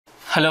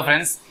Hello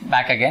friends,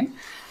 back again.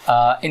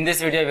 In this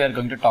video we are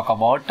going to talk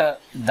about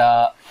the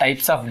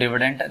types of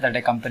dividend that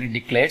a company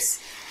declares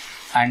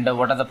and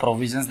what are the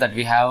provisions that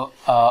we have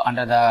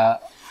under the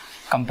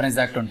Companies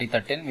Act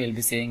 2013 we will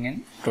be seeing in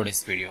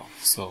today's video.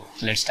 So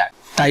let's start.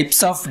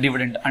 Types of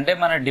dividend అంటే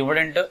మన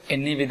dividend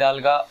ఎన్ని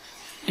విధాలుగా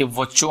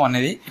ఇవ్వచ్చు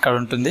అనేది ఇక్కడ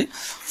ఉంటుంది.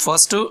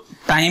 First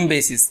time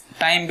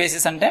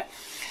basis అంటే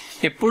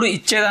ఎప్పుడు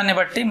ఇచ్చేదాన్ని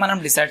బట్టి మనం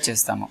డిసైడ్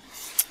చేస్తాము.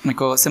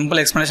 మీకు సింపుల్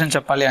ఎక్స్ప్లెనేషన్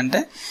చెప్పాలి అంటే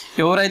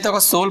ఎవరైతే ఒక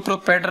సోల్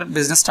ప్రొప్రైటర్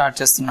బిజినెస్ స్టార్ట్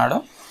చేస్తున్నాడో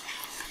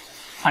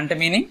అంటే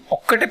మీనింగ్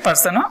ఒక్కటి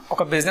పర్సన్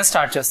ఒక బిజినెస్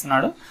స్టార్ట్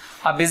చేస్తున్నాడు,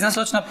 ఆ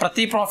బిజినెస్లో వచ్చిన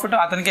ప్రతి ప్రాఫిట్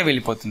అతనికే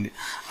వెళ్ళిపోతుంది.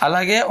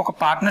 అలాగే ఒక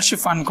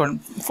పార్ట్నర్షిప్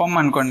ఫర్మ్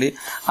అనుకోండి,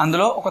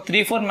 అందులో ఒక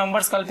 3-4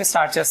 మెంబర్స్ కలిపి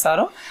స్టార్ట్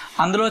చేస్తారు,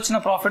 అందులో వచ్చిన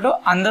ప్రాఫిట్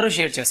అందరూ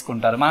షేర్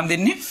చేసుకుంటారు. మనం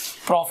దీన్ని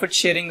ప్రాఫిట్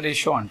షేరింగ్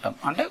రేషియో అంటాం.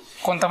 అంటే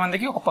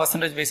కొంతమందికి ఒక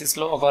పర్సంటేజ్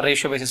బేసిస్లో ఒక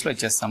రేషియో బేసిస్లో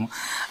ఇచ్చేస్తాము.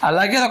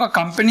 అలాగే ఒక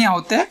కంపెనీ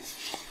అయితే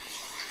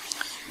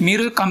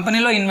మీరు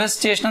కంపెనీలో ఇన్వెస్ట్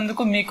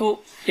చేసినందుకు మీకు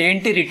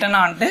ఏంటి రిటర్న్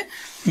అంటే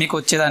మీకు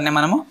వచ్చేదాన్ని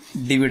మనము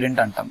డివిడెంట్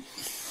అంటాం.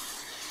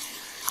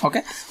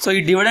 ఓకే, సో ఈ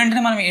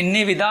డివిడెంట్ని మనం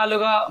ఎన్ని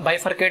విధాలుగా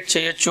బైఫర్కేట్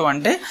చేయొచ్చు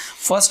అంటే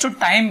ఫస్ట్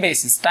టైం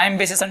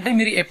బేసిస్ అంటే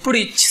మీరు ఎప్పుడు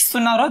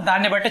ఇచ్చిస్తున్నారో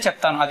దాన్ని బట్టే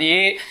చెప్తాను అది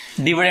ఏ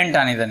డివిడెంట్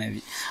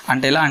అనేది.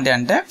 అంటే ఎలా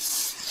అంటే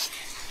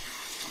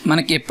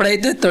మనకి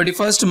ఎప్పుడైతే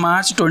 31st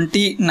March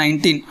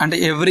 2019 అంటే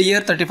every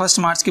year 31st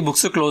Marchకి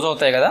books close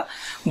అవుతాయి కదా,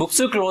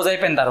 బుక్స్ క్లోజ్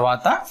అయిపోయిన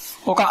తర్వాత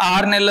ఒక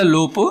 6 నెలల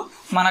లోపు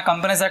మన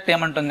కంపెనీస్ యాక్ట్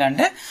ఏమంటుంది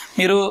అంటే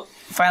మీరు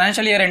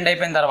ఫైనాన్షియల్ ఇయర్ ఎండ్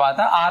అయిపోయిన తర్వాత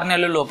 6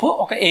 నెలల లోపు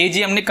ఒక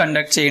ఏజిఎంని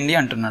కండక్ట్ చేయండి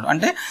అంటున్నాడు.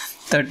 అంటే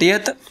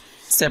 30th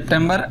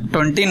September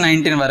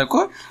 2019 వరకు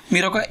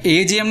మీరు ఒక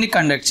ఏజిఎంని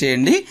కండక్ట్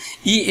చేయండి.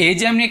 ఈ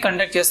ఏజిఎంని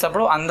కండక్ట్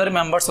చేసేటప్పుడు అందరు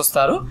మెంబర్స్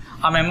వస్తారు,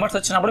 ఆ మెంబర్స్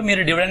వచ్చినప్పుడు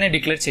మీరు డివిడెండ్ని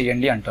డిక్లేర్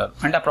చేయండి అంటారు.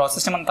 అంటే ఆ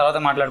ప్రాసెస్ని మనం తర్వాత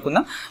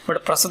మాట్లాడుకుందాం.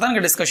 బట్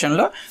ప్రస్తుతానికి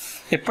డిస్కషన్లో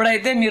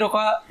ఎప్పుడైతే మీరు ఒక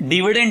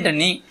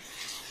డివిడెంట్ని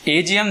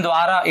ఏజిఎంలో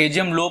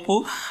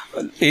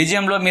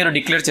మీరు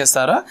డిక్లేర్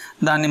చేస్తారో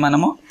దాన్ని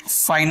మనము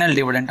ఫైనల్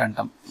డివిడెంట్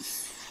అంటాం.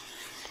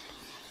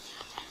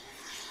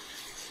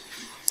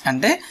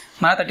 అంటే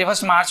మన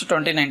 31st March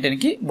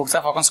 2019కి books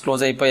of accounts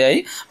close అయిపోయాయి,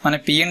 మన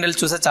P&L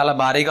చూసే చాలా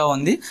భారీగా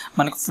ఉంది,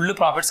 మనకు ఫుల్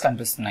ప్రాఫిట్స్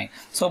కనిపిస్తున్నాయి.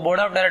 సో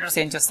బోర్డ్ ఆఫ్ డైరెక్టర్స్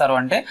ఏం చేస్తారు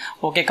అంటే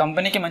ఓకే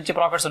కంపెనీకి మంచి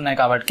ప్రాఫిట్స్ ఉన్నాయి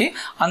కాబట్టి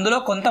అందులో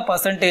కొంత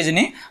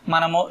పర్సంటేజ్ని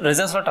మనము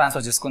రిజర్వ్స్లో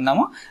ట్రాన్స్ఫర్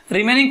చేసుకుందాము,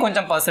 రిమైనింగ్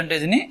కొంచెం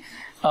పర్సంటేజ్ని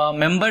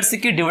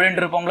మెంబర్స్కి డివిడెంట్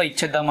రూపంలో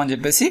ఇచ్చేద్దామని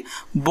చెప్పేసి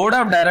బోర్డ్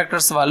ఆఫ్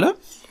డైరెక్టర్స్ వాళ్ళు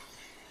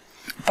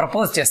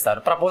ప్రపోజ్ చేస్తారు.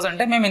 ప్రపోజ్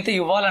అంటే మేము ఇంత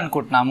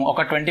ఇవ్వాలనుకుంటున్నాము,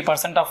 ఒక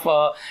 20% of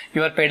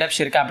your paid up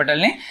share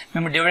క్యాపిటల్ని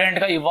మేము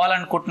డివిడెంట్గా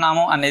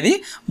ఇవ్వాలనుకుంటున్నాము అనేది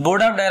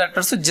board of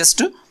directors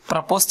just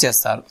propose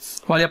చేస్తారు.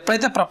 వాళ్ళు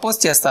ఎప్పుడైతే ప్రపోజ్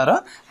చేస్తారో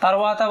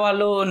తర్వాత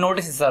వాళ్ళు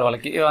నోటీస్ ఇస్తారు.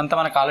 వాళ్ళకి అంతా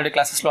మనకు ఆల్రెడీ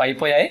క్లాసెస్లో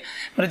అయిపోయాయి.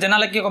 మరి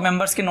జనాలకి ఒక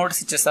మెంబర్స్కి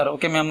నోటీస్ ఇచ్చేస్తారు,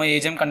 ఓకే మేము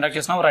ఏజిఎం కండక్ట్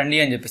చేస్తున్నాం రండి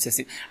అని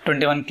చెప్పేసి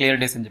 21 క్లియర్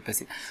డేస్ అని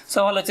చెప్పేసి. సో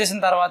వాళ్ళు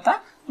వచ్చేసిన తర్వాత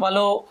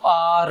వాళ్ళు ఆ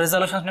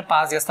రిజల్యూషన్స్ని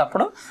పాస్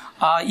చేసేటప్పుడు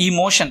ఈ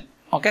మోషన్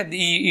ఓకే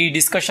ఈ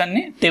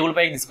డిస్కషన్ని టేబుల్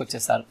పైకి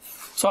తీసుకొచ్చేస్తారు.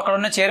 సో అక్కడ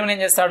ఉన్న చైర్మన్ ఏం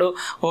చేస్తాడు,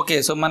 ఓకే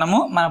సో మనము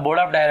మన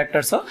బోర్డ్ ఆఫ్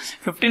డైరెక్టర్స్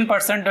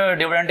 15%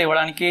 డివిడెంట్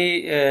ఇవ్వడానికి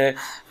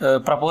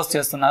ప్రపోజ్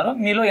చేస్తున్నారు,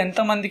 మీలో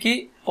ఎంతమందికి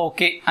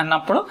ఓకే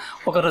అన్నప్పుడు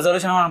ఒక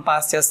రిజల్యూషన్ మనం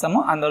పాస్ చేస్తాము,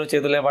 అందరూ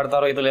చేతులు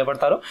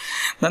లేపడతారు.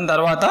 దాని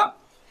తర్వాత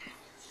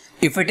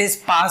if it is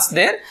pass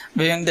there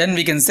then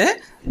we can say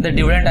the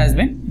dividend has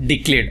been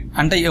declared.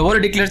 అంటే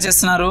ఎవరు డిక్లేర్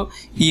చేస్తున్నారు,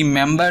 ఈ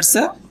మెంబర్స్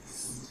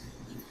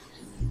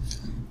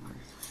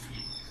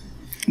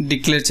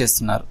డిక్లేర్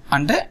చేస్తున్నారు,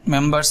 అంటే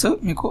మెంబర్స్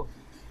మీకు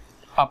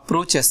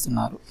అప్రూవ్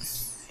చేస్తున్నారు.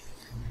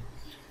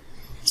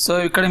 సో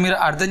ఇక్కడ మీరు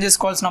అర్థం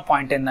చేసుకోవాల్సిన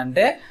పాయింట్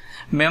ఏంటంటే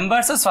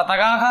మెంబర్స్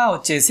స్వతహాగా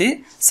వచ్చేసి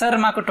సార్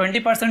మాకు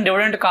 20%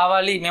 డివిడెంట్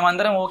కావాలి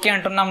మేమందరం ఓకే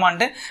అంటున్నాము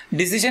అంటే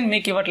డిసిషన్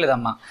మీకు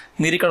ఇవ్వట్లేదమ్మా.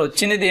 మీరు ఇక్కడ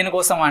వచ్చింది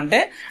దేనికోసం అంటే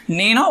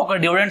నేను ఒక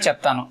డివిడెంట్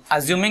చెప్తాను,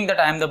 assuming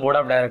that I'm the board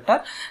of director,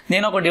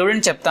 నేను ఒక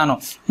డివిడెంట్ చెప్తాను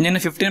నేను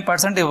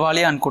 15%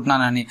 ఇవ్వాలి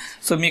అనుకుంటున్నానని.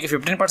 సో మీకు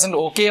 15%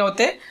 ఓకే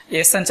అయితే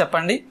ఎస్ అని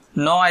చెప్పండి,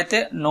 నో అయితే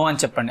నో అని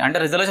చెప్పండి. అంటే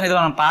రిజల్యూషన్ ఇది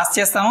మనం పాస్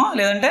చేస్తాము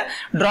లేదంటే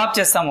డ్రాప్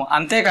చేస్తాము,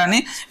 అంతేకాని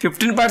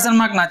 15%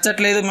 మాకు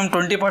నచ్చట్లేదు మేము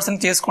 20%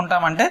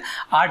 చేసుకుంటామంటే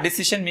ఆ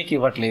డిసిషన్ మీకు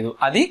ఇవ్వట్లేదు.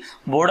 అది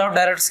బోర్డ్ ఆఫ్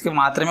డైరెక్టర్స్కి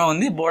మాత్రమే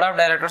ఉంది. బోర్డ్ ఆఫ్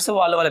డైరెక్టర్స్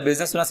వాళ్ళ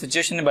బిజినెస్ ఉన్న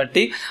సిచ్యువేషన్ని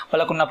బట్టి,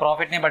 వాళ్ళకున్న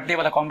ప్రాఫిట్ని బట్టి,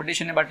 వాళ్ళ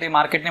కాంపిటీషన్ని బట్టి,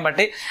 మార్కెట్ని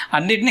బట్టి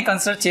అన్నిటిని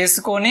కన్సిడర్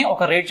చేసుకొని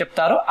ఒక రేట్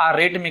చెప్తారు. ఆ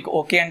రేట్ మీకు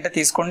ఓకే అంటే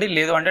తీసుకోండి,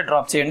 లేదు అంటే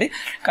డ్రాప్ చేయండి,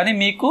 కానీ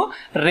మీకు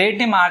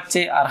రేట్ని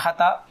మార్చే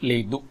అర్హత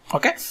లేదు.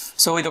 ఓకే,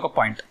 సో ఇది ఒక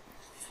point.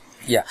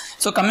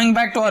 So coming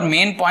back to our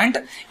main point,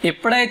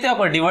 ఎప్పుడైతే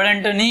ఒక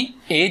డివిడెంట్ని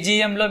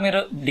ఏజిఎంలో మీరు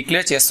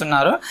డిక్లేర్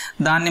చేస్తున్నారో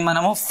దాన్ని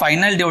మనము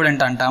ఫైనల్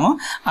డివిడెంట్ అంటాము.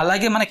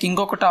 అలాగే మనకి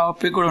ఇంకొక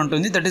టాపిక్ కూడా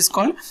ఉంటుంది, that is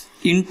called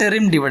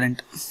interim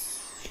dividend.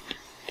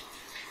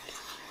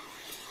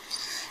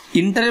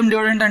 Interim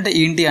dividend అంటే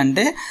ఏంటి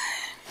అంటే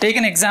టేక్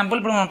ఎన్ ఎగ్జాంపుల్,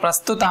 ఇప్పుడు మనం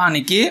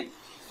ప్రస్తుతానికి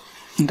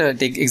అంటే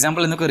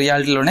ఎగ్జాంపుల్ ఎందుకు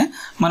రియాలిటీలోనే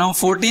మనం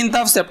 14th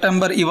of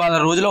September ఇవాళ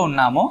రోజులో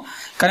ఉన్నాము.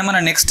 కానీ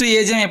మనం నెక్స్ట్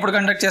ఏజిఎం ఎప్పుడు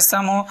కండక్ట్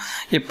చేస్తాము?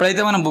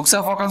 ఎప్పుడైతే మనం books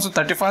of accounts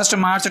 31st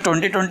March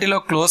 2020లో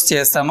close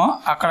చేస్తామో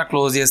అక్కడ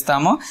క్లోజ్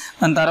చేస్తాము.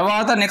 దాని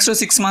తర్వాత నెక్స్ట్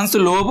 6 months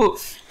లోపు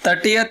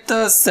 30th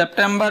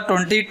September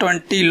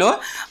 2020లో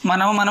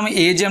మనం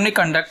ఏజిఎంని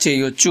కండక్ట్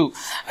చేయొచ్చు.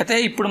 అయితే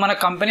ఇప్పుడు మన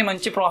కంపెనీ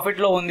మంచి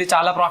ప్రాఫిట్లో ఉంది,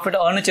 చాలా ప్రాఫిట్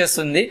ఎర్న్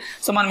చేస్తుంది.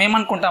 సో మనం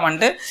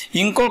ఏమనుకుంటామంటే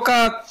ఇంకొక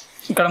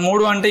ఇక్కడ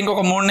 3 అంటే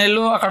ఇంకొక 3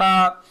 నెలలు, అక్కడ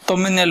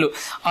 9 నెలలు,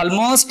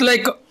 ఆల్మోస్ట్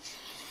లైక్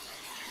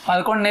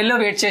 11 నెలలు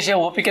వెయిట్ చేసే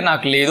ఓపిక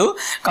నాకు లేదు.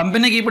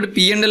 కంపెనీకి ఇప్పుడు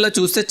P&L లో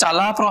చూస్తే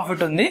చాలా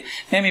ప్రాఫిట్ ఉంది,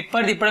 మేము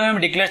ఇప్పుడే మేము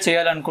డిక్లేర్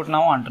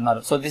చేయాలనుకుంటున్నాము అంటున్నారు.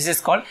 So this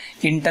is called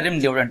interim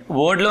dividend.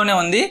 వర్డ్లోనే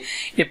ఉంది.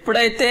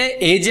 ఎప్పుడైతే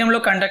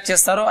ఏజిఎంలో కండక్ట్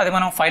చేస్తారో అది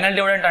మనం ఫైనల్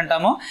డివిడెండ్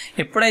అంటామో.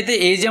 ఎప్పుడైతే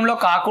ఏజిఎంలో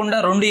కాకుండా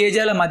 2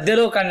 ఏజిఎంల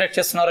మధ్యలో కండక్ట్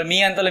చేస్తున్నారో, మీ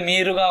అంతలో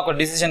మీరుగా ఒక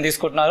డిసిషన్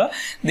తీసుకుంటున్నారో,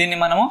 దీన్ని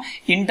మనము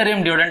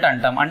ఇంటరిమ్ డివిడెండ్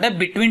అంటాం. అంటే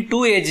between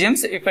 2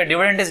 AGMs if a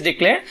dividend is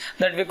declared,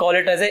 that we call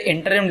it as a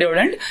interim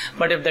dividend,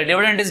 but if the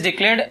dividend is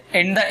declared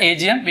in the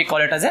AGM, we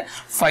call it as a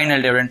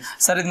final dividend.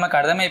 సరే, ఇది మాకు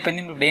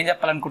అర్థమైపోయింది. ఇప్పుడు ఏం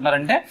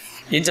చెప్పాలనుకుంటున్నారంటే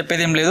ఏం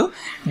చెప్పేది ఏం లేదు.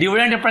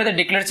 డివిడెండ్ ఎప్పుడైతే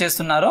డిక్లేర్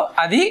చేస్తున్నారో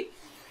అది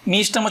మీ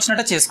ఇష్టం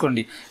వచ్చినట్టు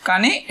చేసుకోండి.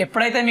 కానీ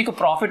ఎప్పుడైతే మీకు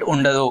ప్రాఫిట్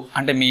ఉండదో,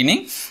 అంటే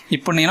మీనింగ్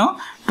ఇప్పుడు నేను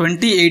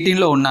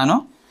 2018లో ఉన్నాను,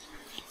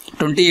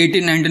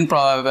 2018-19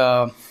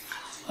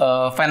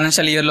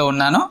 ఫైనాన్షియల్ ఇయర్లో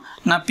ఉన్నాను.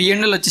 నా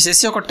P&L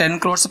వచ్చేసేసి ఒక 10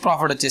 crores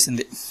ప్రాఫిట్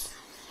వచ్చేసింది.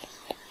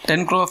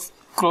 10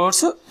 crores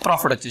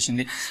ప్రాఫిట్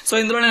వచ్చేసింది. సో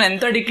ఇందులో నేను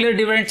ఎంత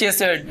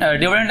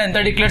డివిడెండ్ ఎంత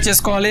డిక్లేర్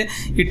చేసుకోవాలి?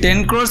 ఈ 10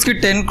 crores-కి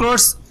 10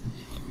 crores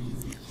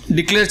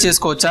డిక్లేర్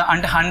చేసుకోవచ్చా?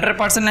 అంటే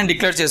 100% నేను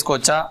డిక్లేర్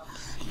చేసుకోవచ్చా?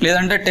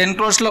 లేదంటే 10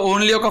 crores-లో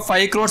ఓన్లీ ఒక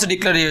 5 crores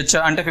డిక్లేర్ చేయొచ్చా?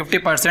 అంటే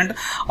 50%.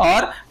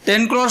 ఆర్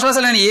 10 crores-లో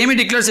అసలు నేను ఏమి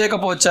డిక్లేర్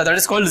చేయకపోవచ్చా? That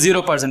is called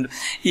 0%.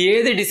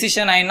 ఏది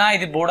డిసిషన్ అయినా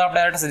ఇది బోర్డ్ ఆఫ్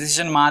డైరెక్టర్స్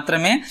డిసిషన్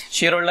మాత్రమే.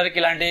 షేర్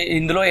హోల్డర్కి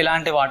ఇందులో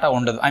ఎలాంటి వాటా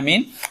ఉండదు. ఐ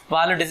మీన్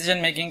వాళ్ళు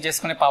డిసిషన్ మేకింగ్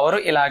చేసుకునే పవర్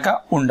ఇలాగా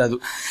ఉండదు.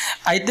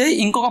 అయితే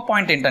ఇంకొక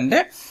పాయింట్ ఏంటంటే,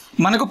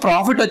 మనకు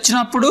ప్రాఫిట్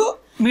వచ్చినప్పుడు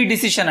మీ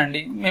డిసిషన్ అండి,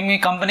 మేము మీ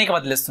కంపెనీకి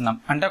వదిలేస్తున్నాం.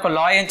 అంటే ఒక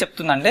లా ఏం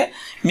చెప్తుందంటే,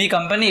 మీ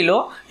కంపెనీలో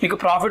మీకు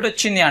ప్రాఫిట్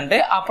వచ్చింది అంటే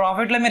ఆ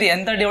ప్రాఫిట్లో మీరు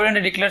ఎంత డివిడెండ్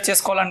డిక్లేర్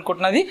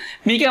చేసుకోవాలనుకుంటున్నది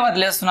మీకే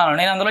వదిలేస్తున్నాను,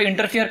 నేను అందులో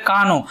ఇంటర్ఫియర్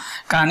కాను.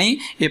 కానీ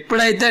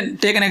ఎప్పుడైతే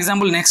take an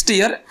example next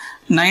year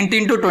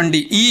 19 to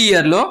 20 ఈ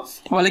ఇయర్లో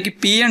వాళ్ళకి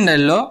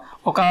P&L-లో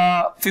ఒక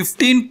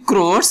 15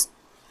 crores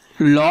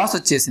లాస్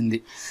వచ్చేసింది.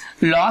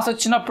 లాస్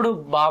వచ్చినప్పుడు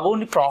బాబు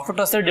నీ ప్రాఫిట్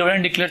వస్తే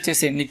డివిడెండ్ డిక్లేర్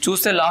చేసేయండి, నీకు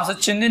చూస్తే లాస్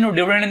వచ్చింది, నువ్వు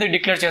డివిడెండ్ ఎందుకు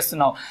డిక్లేర్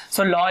చేస్తున్నావు?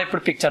 సో లా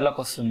ఇప్పుడు పిక్చర్లోకి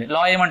వస్తుంది.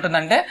 లా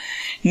ఏమంటుందంటే,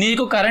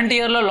 నీకు కరెంట్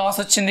ఇయర్లో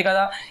లాస్ వచ్చింది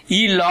కదా,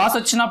 ఈ లాస్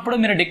వచ్చినప్పుడు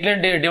మీరు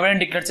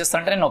డివిడెండ్ డిక్లేర్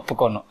చేస్తారంటే నేను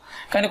ఒప్పుకోను.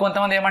 కానీ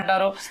కొంతమంది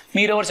ఏమంటారు,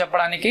 మీరు ఎవరు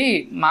చెప్పడానికి,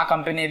 మా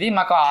కంపెనీది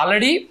మాకు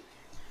ఆల్రెడీ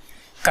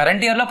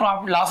కరెంట్ ఇయర్లో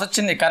లాస్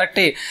వచ్చింది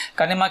కరెక్టే,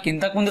 కానీ మాకు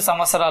ఇంతకుముందు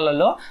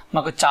సంవత్సరాలలో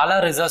మాకు చాలా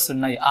రిజర్వ్స్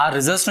ఉన్నాయి, ఆ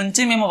రిజర్వ్స్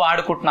నుంచి మేము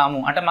వాడుకుంటున్నాము.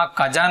 అంటే మాకు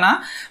ఖజానా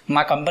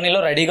మా కంపెనీలో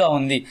రెడీగా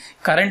ఉంది.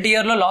 కరెంట్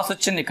ఇయర్లో లాస్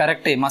వచ్చింది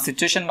కరెక్టే, మా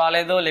సిచ్యువేషన్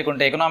బాగాలేదు,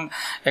 లేకుంటే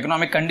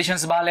ఎకనామిక్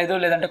కండిషన్స్ బాగాలేదు,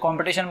 లేదంటే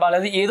కాంపిటీషన్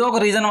బాగాలేదు, ఏదో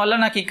ఒక రీజన్ వల్ల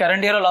నాకు ఈ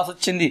కరెంట్ ఇయర్లో లాస్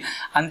వచ్చింది.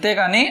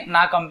 అంతేగాని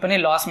నా కంపెనీ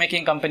లాస్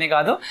మేకింగ్ కంపెనీ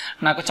కాదు,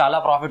 నాకు చాలా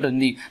ప్రాఫిట్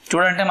ఉంది.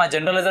 చూడండి మా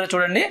జనరల్ రిజర్వ్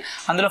చూడండి,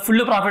 అందులో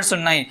ఫుల్ ప్రాఫిట్స్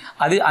ఉన్నాయి,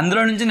 అది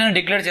అందులో నుంచి నేను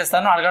డిక్లేర్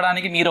చేస్తాను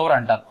అడగడానికి మీరు ఎవరు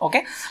అంటారు.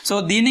 ఓకే, సో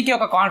దీనికి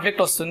ఒక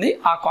కాన్ఫ్లిక్ట్ వస్తుంది.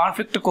 ఆ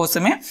కాన్ఫ్లిక్ట్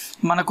కోసమే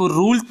మనకు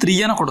రూల్ 3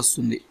 అని ఒకటి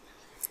వస్తుంది.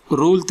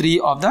 Rule 3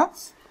 of the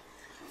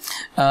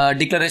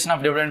declaration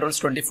of dividend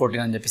rules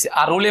 2014 అని చెప్పేసి.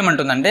 ఆ రూల్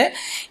ఏమంటుందంటే,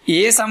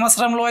 ఏ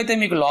సంవత్సరంలో అయితే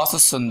మీకు లాస్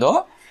వస్తుందో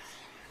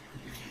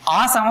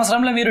ఆ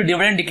సంవత్సరంలో మీరు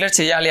డివిడెండ్ డిక్లేర్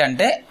చేయాలి.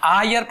 అంటే ఆ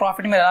ఇయర్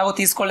ప్రాఫిట్ మీరు ఎలాగో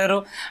తీసుకోలేరు.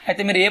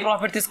 అయితే మీరు ఏ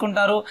ప్రాఫిట్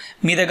తీసుకుంటారు?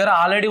 మీ దగ్గర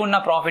ఆల్రెడీ ఉన్న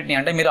ప్రాఫిట్ని,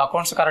 అంటే మీరు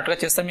అకౌంట్స్ కరెక్ట్గా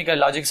చేస్తే మీకు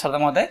లాజిక్స్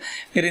అర్థమవుతాయి.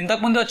 మీరు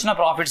ఇంతకుముందు వచ్చిన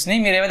ప్రాఫిట్స్ని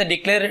మీరు ఏవైతే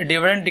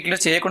డివిడెండ్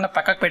డిక్లేర్ చేయకుండా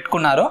పక్కకు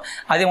పెట్టుకున్నారో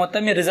అది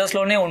మొత్తం మీ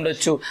రిజర్వ్స్లోనే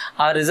ఉండొచ్చు.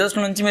 ఆ రిజర్వ్స్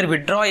నుంచి మీరు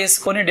విత్డ్రా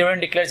చేసుకొని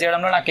డివిడెండ్ డిక్లేర్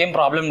చేయడంలో నాకేం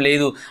ప్రాబ్లం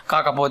లేదు.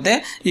 కాకపోతే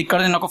ఇక్కడ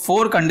నేను ఒక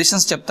 4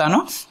 కండిషన్స్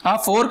చెప్తాను. ఆ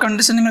 4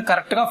 కండిషన్ని మీరు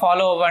కరెక్ట్గా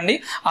ఫాలో అవ్వండి.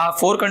 ఆ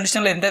 4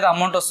 కండిషన్లో ఎంతైతే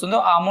అమౌంట్ వస్తుందో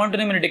ఆ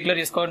అమౌంట్ని మీరు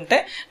డిక్లేర్ చేసుకుంటే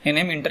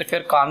నేనేం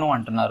ఇంటర్ఫియర్ కాను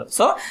అంటున్నారు.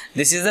 So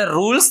this is the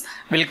rules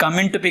will come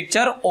in to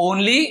picture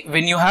only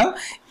when you have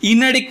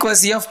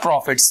inadequacy of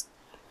profits.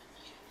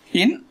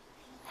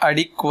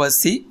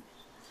 Inadequacy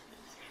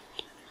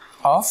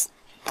of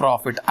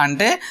profit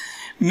అంటే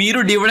మీరు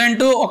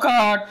డివిడెంట్ ఒక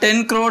 10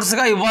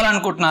 crores-గా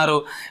ఇవ్వాలనుకుంటున్నారు,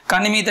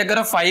 కానీ మీ దగ్గర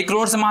 5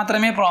 crores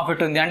మాత్రమే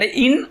ప్రాఫిట్ ఉంది. అంటే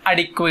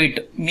ఇన్అడిక్వేట్.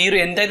 మీరు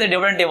ఎంతైతే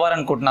డివిడెంట్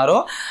ఇవ్వాలనుకుంటున్నారో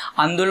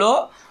అందులో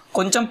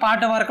కొంచెం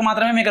పార్ట్ వరకు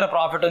మాత్రమే మీ దగ్గర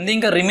ప్రాఫిట్ ఉంది,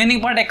 ఇంకా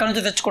రిమైనింగ్ పార్ట్ ఎక్కడి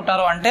నుంచి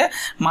తెచ్చుకుంటారు అంటే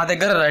మా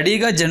దగ్గర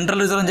రెడీగా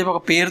జనరల్ రిజర్వ్ అని చెప్పి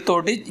ఒక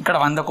పేరుతోటి ఇక్కడ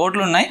 100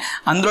 కోట్లు ఉన్నాయి,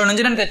 అందులో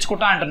నుంచి నేను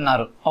తెచ్చుకుంటా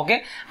అంటున్నారు. ఓకే,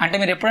 అంటే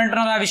మీరు ఎప్పుడు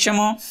అంటున్నారు ఆ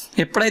విషయము?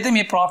 ఎప్పుడైతే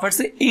మీ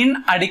ప్రాఫిట్స్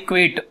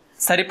ఇన్అడిక్వేట్,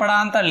 సరిపడా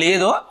అంత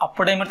లేదో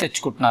అప్పుడే మీరు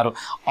తెచ్చుకుంటున్నారు.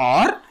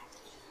 Are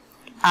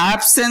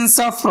absence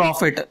of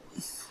profit.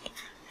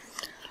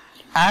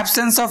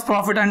 absence of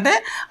profit అంటే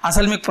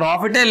అసలు మీకు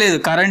ప్రాఫిటే లేదు,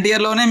 కరెంట్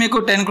ఇయర్లోనే మీకు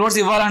 10 crores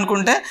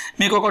ఇవ్వాలనుకుంటే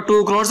మీకు ఒక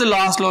 2 crores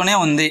లాస్లోనే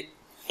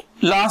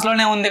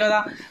ఉంది కదా.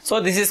 So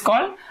this is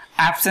called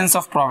absence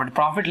of profit.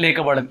 Profit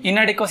లేకపోవడం.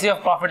 ఇన్అడిక్వసీ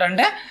ఆఫ్ ప్రాఫిట్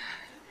అంటే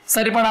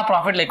సరిపడా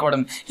ప్రాఫిట్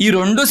లేకపోవడం. ఈ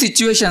రెండు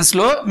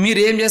సిచ్యువేషన్స్లో మీరు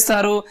ఏం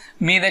చేస్తారు,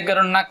 మీ దగ్గర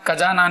ఉన్న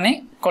ఖజానాని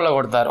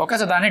కొల్లగొడతారు. ఓకే,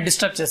 సో దాన్ని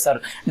డిస్టర్బ్ చేస్తారు.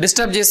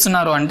 డిస్టర్బ్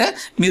చేస్తున్నారు అంటే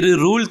మీరు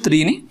రూల్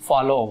 3ని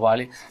ఫాలో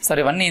అవ్వాలి. సరే,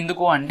 ఇవన్నీ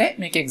ఎందుకు అంటే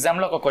మీకు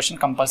ఎగ్జామ్లో ఒక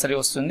క్వశ్చన్ కంపల్సరీ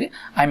వస్తుంది.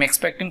 I'm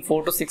expecting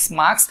 4 to 6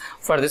 marks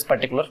for this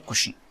particular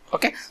question.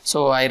 Okay, so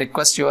I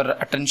request your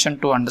attention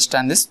to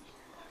understand this.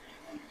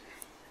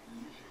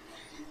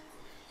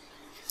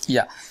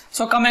 Yeah,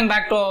 so coming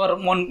back to our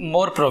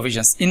more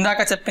provisions.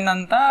 ఇందాక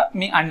చెప్పిందంతా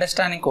మీ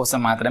అండర్స్టాండింగ్ కోసం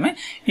మాత్రమే,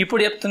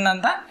 ఇప్పుడు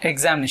చెప్తుందంతా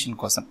ఎగ్జామినేషన్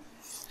కోసం.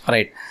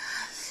 Right,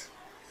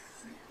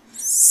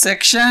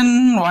 section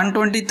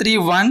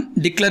 123(1)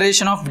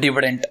 declaration of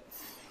dividend.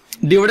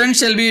 Dividend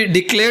shall be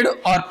declared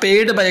or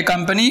paid by a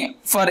company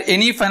for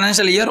any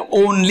financial year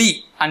only.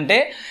 అంటే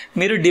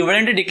మీరు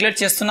dividend declare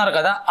చేస్తున్నారు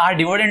కదా, ఆ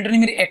డివిడెంట్ని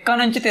మీరు ఎక్కడి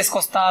నుంచి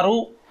తీసుకొస్తారు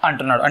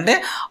అంటున్నాడు. అంటే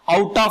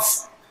out of,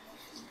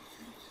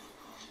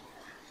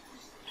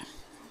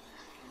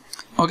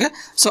 okay,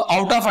 so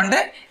out of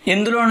అంటే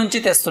ఎందులో నుంచి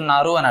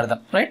తెస్తున్నారు అని అర్థం.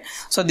 రైట్,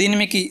 సో దీన్ని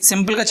మీకు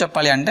సింపుల్గా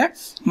చెప్పాలి అంటే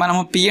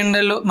మనము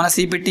P&L మన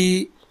CPT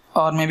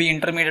or maybe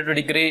intermediate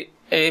degree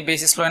ఏ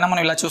బేసిస్లో అయినా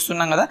మనం ఇలా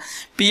చూస్తున్నాం కదా.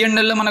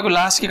 P&Lలో మనకు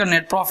లాస్ట్కి ఇక్కడ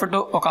నెట్ ప్రాఫిట్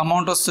ఒక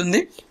అమౌంట్ వస్తుంది.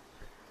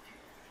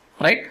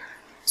 రైట్,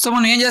 సో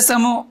మనం ఏం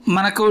చేస్తాము,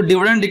 మనకు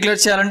డివిడెండ్ డిక్లేర్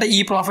చేయాలంటే ఈ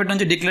ప్రాఫిట్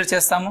నుంచి డిక్లేర్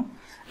చేస్తాము.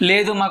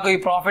 లేదు మాకు ఈ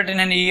ప్రాఫిట్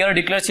నేను ఈ ఇయర్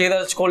డిక్లేర్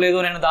చేయదలుచుకోలేదు,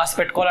 నేను దాచి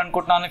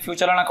పెట్టుకోవాలనుకుంటున్నాను,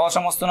 ఫ్యూచర్లో నాకు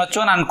అవసరం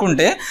వస్తుండొచ్చు అని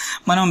అనుకుంటే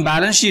మనం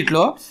బ్యాలెన్స్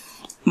షీట్లో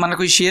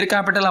మనకు ఈ షేర్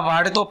క్యాపిటల్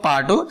వాటితో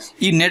పాటు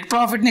ఈ నెట్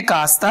ప్రాఫిట్ని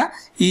కాస్త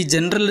ఈ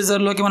జనరల్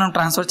రిజర్వ్లోకి మనం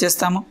ట్రాన్స్ఫర్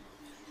చేస్తాము.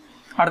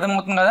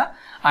 అర్థమవుతుంది కదా.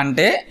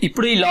 అంటే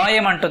ఇప్పుడు ఈ లా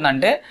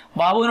ఏమంటుందంటే,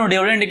 బాబు నువ్వు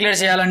డివిడెండ్ డిక్లేర్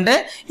చేయాలంటే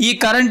ఈ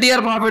కరెంట్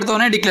ఇయర్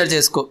ప్రాఫిట్తోనే డిక్లేర్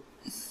చేసుకో.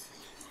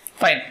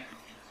 ఫైన్.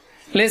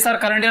 లేదు సార్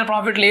కరెంట్ ఇయర్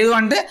ప్రాఫిట్ లేదు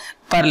అంటే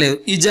పర్లేదు,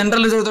 ఈ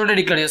జనరల్ రిజర్వ్ తోటే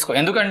డిక్లేర్ చేసుకో.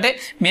 ఎందుకంటే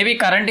మేబీ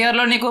కరెంట్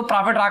ఇయర్లో నీకు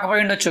ప్రాఫిట్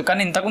రాకపోయి ఉండొచ్చు,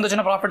 కానీ ఇంతకుముందు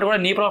వచ్చిన ప్రాఫిట్ కూడా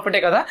నీ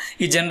ప్రాఫిటే కదా.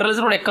 ఈ జనరల్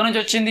రిజర్వ్ కూడా ఎక్కడి నుంచి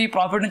వచ్చింది,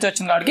 ప్రాఫిట్ నుంచి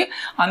వచ్చింది కాబట్టి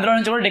అందులో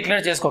నుంచి కూడా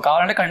డిక్లేర్ చేసుకో.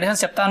 కావాలంటే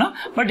కండిషన్స్ చెప్తాను,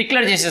 బట్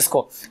డిక్లేర్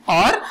చేసేసుకో.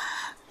 ఆర్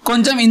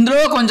కొంచెం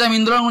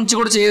ఇందులో నుంచి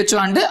కూడా చేయొచ్చు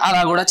అంటే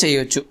అలా కూడా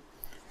చేయొచ్చు.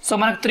 సో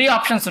మనకు 3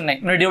 ఆప్షన్స్ ఉన్నాయి.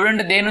 మీరు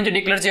డివిడెండ్ దేని నుంచి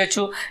డిక్లేర్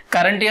చేయొచ్చు,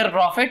 current year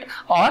profit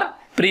or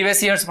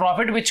previous years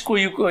profit which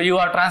you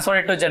are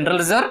transferred to general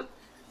reserve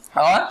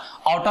are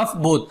out of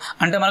both.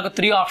 అంటే మనకు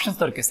 3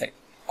 ఆప్షన్స్ దొరికిస్తాయి,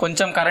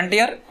 కొంచెం కరెంట్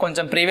ఇయర్,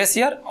 కొంచెం previous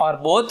year are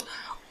both,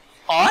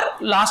 are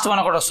last one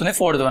ఒకటి వస్తుంది,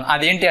 4th వన్.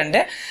 అదేంటి అంటే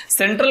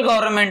central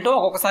government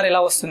ఒక్కొక్కసారి ఎలా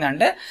వస్తుంది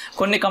అంటే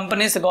కొన్ని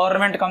కంపెనీస్,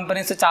 గవర్నమెంట్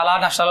కంపెనీస్ చాలా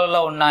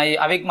నష్టాలలో ఉన్నాయి,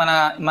 అవి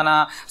మన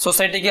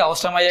సొసైటీకి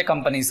అవసరమయ్యే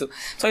కంపెనీస్.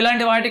 సో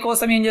ఇలాంటి వాటి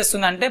కోసం ఏం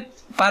చేస్తుంది అంటే,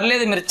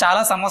 పర్లేదు మీరు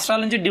చాలా సంవత్సరాల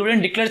నుంచి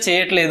డివిడెండ్ డిక్లేర్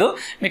చేయట్లేదు,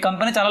 మీ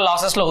కంపెనీ చాలా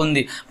లాసెస్లో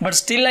ఉంది, but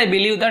still I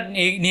believe that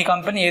నీ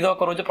కంపెనీ ఏదో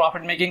ఒక రోజు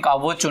ప్రాఫిట్ మేకింగ్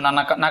అవ్వచ్చు,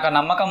 నాకు ఆ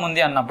నమ్మకం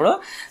ఉంది అన్నప్పుడు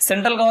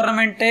సెంట్రల్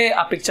గవర్నమెంటే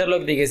ఆ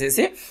పిక్చర్లోకి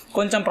దిగేసేసి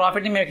కొంచెం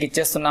ప్రాఫిట్ని మీకు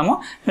ఇచ్చేస్తున్నాము,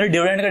 మీరు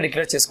డివిడెండ్గా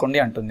డిక్లేర్ చేసుకోండి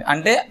అంటుంది.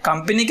 అంటే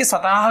కంపెనీకి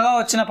స్వతహాగా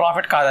వచ్చిన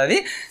ప్రాఫిట్ కాదు, అది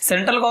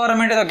సెంట్రల్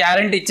గవర్నమెంట్ ఏదో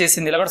గ్యారంటీ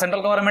ఇచ్చేసింది, లేకపోతే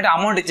సెంట్రల్ గవర్నమెంట్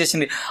అమౌంట్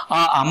ఇచ్చేసింది, ఆ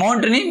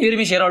అమౌంట్ని మీరు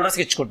మీ share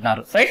హోల్డర్స్కి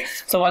ఇచ్చుకుంటున్నారు. Right,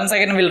 so once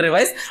again will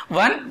revise.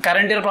 1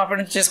 current year profit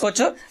నుంచి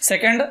చేసుకోవచ్చు,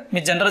 2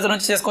 మీ జనరల్ రిజర్వ్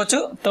నుంచి చేసుకోవచ్చు,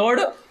 3rd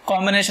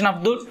combination of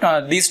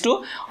these 2,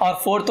 or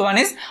 4th one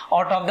is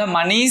out of the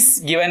monies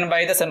given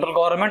by the central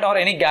government or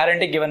any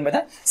guarantee given by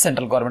the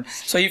central government.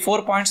 So ఈ 4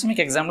 points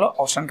మీకు ఎగ్జామ్లో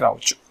అవసరానికి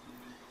రావచ్చు.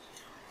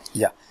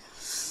 Yeah,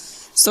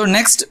 so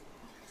next,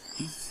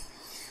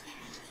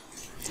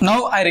 now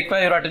I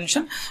require your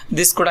attention.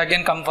 This could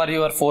again come for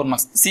your 4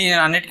 marks. See,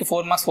 అన్నిటికీ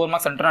 4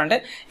 marks అంటున్నా అంటే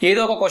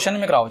ఏదో ఒక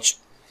క్వశ్చన్ మీకు రావచ్చు.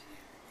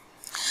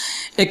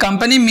 A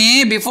company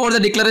may, before the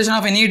declaration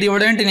of any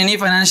dividend in any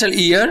financial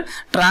year,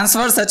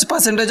 transfer such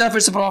percentage of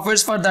its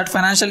profits for that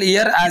financial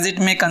year as it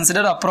may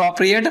consider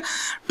appropriate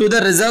to the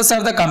reserves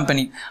of the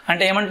company.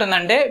 అంటే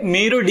ఏమంటుందంటే,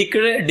 మీరు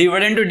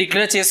dividend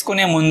declare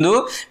చేసుకునే ముందు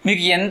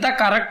మీకు ఎంత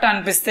correct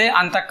అనిపిస్తే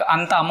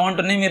అంత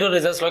అమౌంట్ని మీరు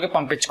రిజర్వ్స్లోకి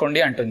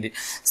పంపించుకోండి అంటుంది.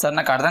 సార్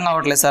నాకు అర్థం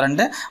కావట్లేదు సార్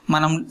అంటే,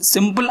 మనం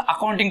సింపుల్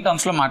అకౌంటింగ్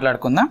టర్మ్స్లో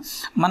మాట్లాడుకుందాం.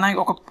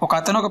 ఒక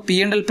అతను ఒక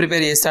P&L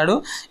ప్రిపేర్ చేస్తాడు.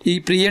 ఈ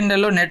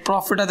P&Lలో నెట్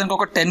ప్రాఫిట్ అతనికి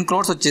ఒక 10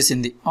 crores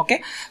వచ్చేసింది. ఓకే,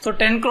 so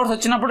 10 crores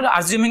వచ్చినప్పుడు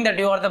assuming that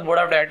you are the board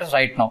of directors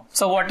right now,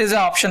 so what is the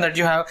option that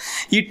you have?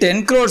 ఈ 10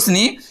 crores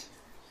ని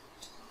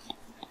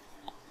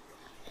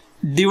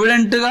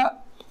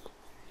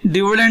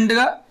డివిడెండ్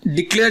గా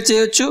డిక్లేర్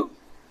చేయొచ్చు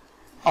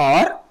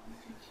ఆర్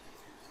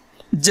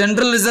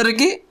జనరల్ రిజర్వ్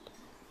కి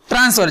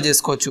ట్రాన్స్ఫర్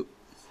చేసుకోవచ్చు.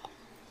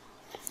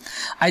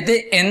 అయితే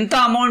ఎంత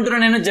అమౌంట్ను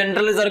నేను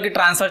జనరల్ రిజర్వ్కి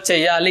ట్రాన్స్ఫర్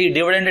చేయాలి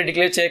డివిడెండ్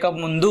డిక్లేర్ చేయక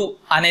ముందు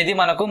అనేది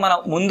మన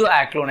ముందు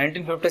యాక్ట్లో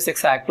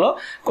 1956 యాక్ట్లో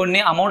కొన్ని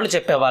అమౌంట్లు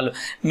చెప్పేవాళ్ళు.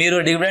 మీరు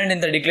డివిడెండ్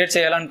ఇంత డిక్లేర్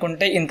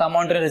చేయాలనుకుంటే ఇంత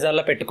అమౌంట్ని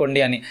రిజర్వ్లో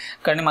పెట్టుకోండి అని.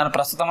 కానీ మన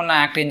ప్రస్తుతం ఉన్న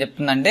యాక్ట్ ఏం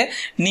చెప్తుందంటే,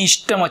 నీ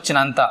ఇష్టం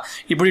వచ్చినంత.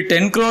 ఇప్పుడు ఈ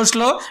 10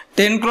 crores-లో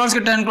 10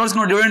 crores-కి 10 crores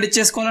నువ్వు dividend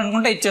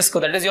ఇచ్చేసుకోవాలనుకుంటే ఇచ్చేసుకో,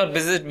 that is your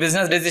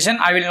business decision,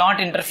 I will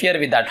not interfere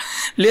with that.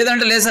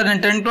 లేదంటే లేదు సార్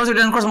నేను 10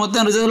 crores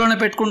మొత్తం రిజర్వ్లోనే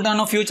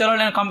పెట్టుకుంటాను, ఫ్యూచర్లో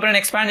నేను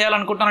కంపెనీని ఎక్స్పాండ్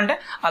చేయాలనుకుంటానంటే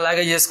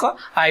అలాగే చేసుకో,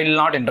 I will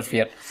not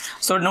interfere.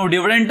 So నువ్వు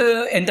డివిడెంట్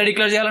ఎంత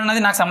డిక్లేర్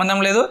చేయాలన్నది నాకు సంబంధం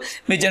లేదు,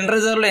 మీ జనరల్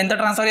రిజర్వ్లో ఎంత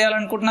ట్రాన్స్ఫర్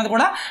చేయాలనుకుంటున్నది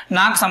కూడా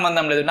నాకు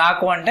సంబంధం లేదు,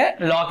 నాకు అంటే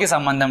లాకి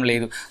సంబంధం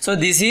లేదు. So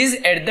this is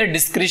at the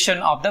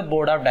discretion of the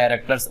board of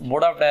directors.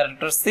 Board of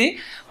డైరెక్టర్స్ది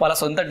వాళ్ళ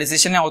సొంత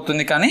డిసిషన్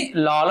అవుతుంది, కానీ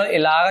లాలో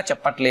ఎలాగా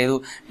చెప్పట్లేదు,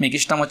 మీకు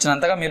ఇష్టం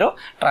వచ్చినంతగా మీరు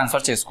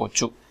ట్రాన్స్ఫర్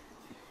చేసుకోవచ్చు.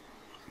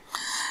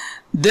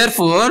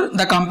 Therefore,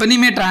 the company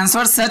may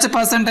transfer such a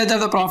percentage of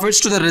the profits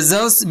to the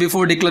reserves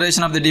before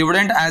declaration of the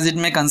dividend as it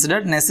may consider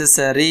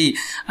necessary.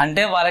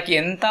 అంటే వాళ్ళకి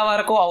ఎంత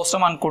వరకు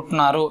అవసరం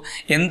అనుకుంటున్నారు,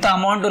 ఎంత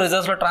అమౌంట్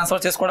రిజర్వ్స్లో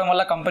ట్రాన్స్ఫర్ చేసుకోవడం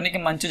వల్ల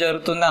కంపెనీకి మంచి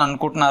జరుగుతుంది అని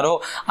అనుకుంటున్నారో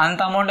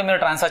అంత అమౌంట్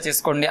మీరు ట్రాన్స్ఫర్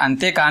చేసుకోండి,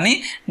 అంతేకాని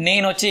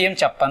నేను వచ్చి ఏం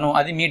చెప్పను,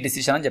 అది మీ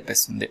డిసిషన్ అని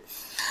చెప్పేస్తుంది.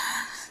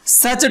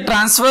 Such a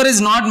transfer is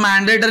not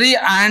mandatory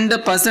and the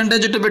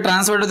percentage to be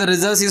transferred to the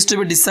reserves is to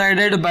be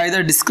decided by the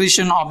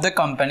discretion of the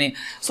company.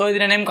 So ఇది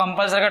నేనేం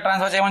కంపల్సరీగా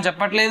ట్రాన్స్ఫర్ చేయమని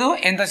చెప్పట్లేదు,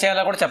 ఎంత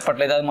చేయాలో కూడా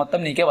చెప్పట్లేదు, అది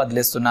మొత్తం నీకే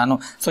వదిలేస్తున్నాను.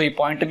 సో ఈ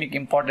పాయింట్ మీకు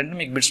ఇంపార్టెంట్,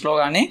 మీకు బిట్స్లో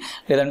కానీ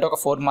లేదంటే ఒక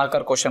 4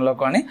 మార్కర్ క్వశ్చన్లో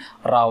కానీ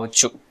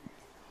రావచ్చు.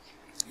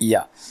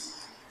 Yeah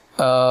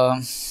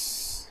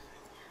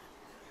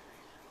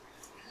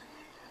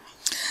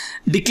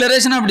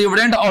declaration of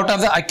dividend out of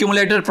the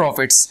accumulated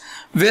profits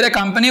where a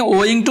company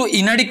owing to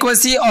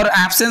inadequacy or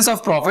absence of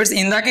profits.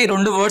 ఇందాక ఈ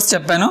 2 వర్డ్స్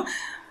చెప్పాను.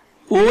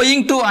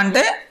 owing to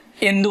అంటే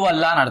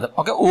ఎందువల్ల అని అర్థం.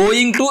 Okay,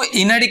 owing to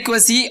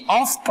inadequacy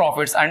of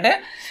profits అంటే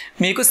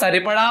మీకు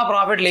సరిపడా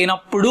ప్రాఫిట్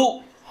లేనప్పుడు,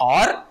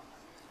 ఆర్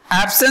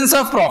absence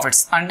of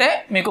profits అంటే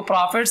మీకు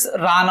ప్రాఫిట్స్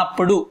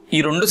రానప్పుడు.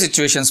 ఈ 2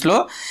 సిచ్యువేషన్స్లో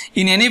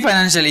in any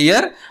financial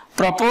year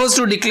propose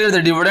to declare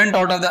the dividend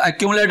out of the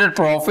accumulated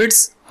profits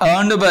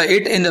earned by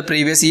it in the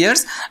previous years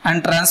and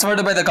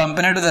transferred by the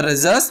company to the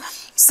reserves.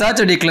 Such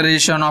a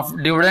declaration of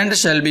dividend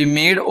shall be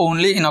made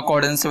only in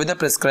accordance with the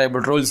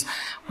prescribed rules.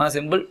 మన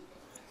simple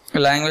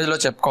లాంగ్వేజ్లో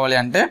చెప్పుకోవాలి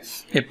అంటే,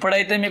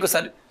 ఎప్పుడైతే మీకు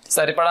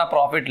సరిపడా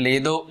profit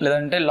లేదో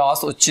లేదంటే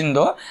loss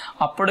వచ్చిందో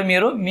అప్పుడు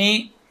మీరు మీ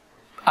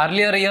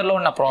అర్లియర్ ఇయర్లో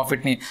ఉన్న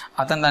ప్రాఫిట్ని,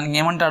 అతను దానికి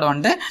ఏమంటాడు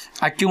అంటే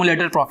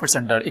అక్యూములేటెడ్ ప్రాఫిట్స్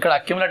అంటాడు. ఇక్కడ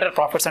అక్యూములేటెడ్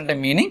ప్రాఫిట్స్ అంటే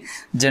మీనింగ్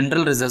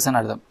జనరల్ రిజర్వ్స్ అని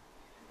అర్థం.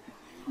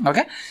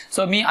 ఓకే,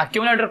 సో మీ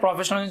అక్యూములేటెడ్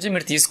ప్రాఫిట్స్ నుంచి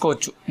మీరు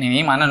తీసుకోవచ్చు,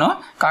 నేనేం అనను,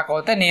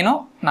 కాకపోతే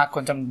నాకు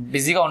కొంచెం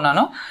బిజీగా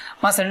ఉన్నాను.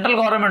 మా సెంట్రల్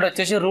గవర్నమెంట్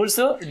వచ్చేసి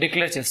రూల్స్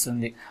డిక్లేర్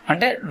చేస్తుంది,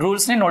 అంటే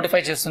రూల్స్ని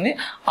నోటిఫై చేస్తుంది,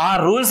 ఆ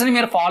రూల్స్ని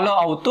మీరు ఫాలో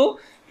అవుతూ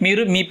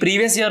మీరు మీ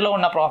ప్రీవియస్ ఇయర్లో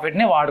ఉన్న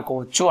ప్రాఫిట్ని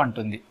వాడుకోవచ్చు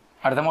అంటుంది.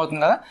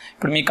 అర్థమవుతుంది కదా?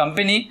 ఇప్పుడు మీ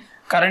కంపెనీ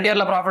కరెంట్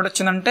ఇయర్లో ప్రాఫిట్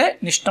వచ్చిందంటే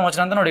ఇష్టం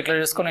వచ్చినంత నువ్వు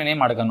డిక్లేర్ చేసుకొని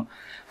నేనేం అడగను.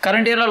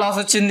 కరెంట్ ఇయర్లో లాస్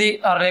వచ్చింది,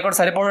 రేకార్డ్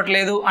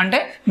సరిపోవట్లేదు అంటే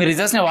మీ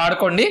రిజర్వ్స్ని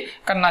వాడుకోండి,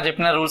 కానీ నా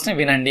చెప్పిన రూల్స్ని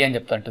వినండి అని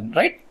చెప్తుంటుంది.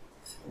 రైట్?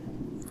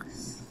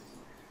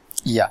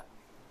 యా,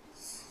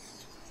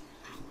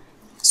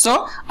 సో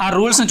ఆ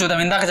రూల్స్ని చూద్దాం.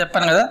 ఇందాక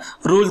చెప్పాను కదా,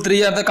 rule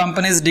 3 of the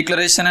companies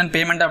declaration and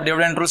payment of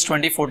dividend rules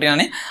 2014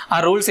 అని. ఆ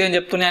రూల్స్ ఏం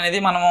చెప్తున్నాయి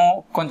అనేది మనము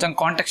కొంచెం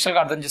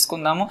కాంటెక్స్చువల్గా అర్థం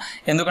చేసుకుందాము,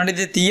 ఎందుకంటే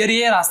ఇది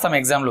థియరీయే రాస్తాం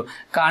ఎగ్జామ్లో,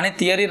 కానీ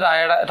థియరీ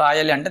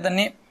రాయాలి అంటే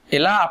దాన్ని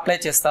ఎలా అప్లై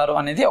చేస్తారు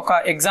అనేది ఒక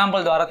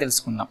ఎగ్జాంపుల్ ద్వారా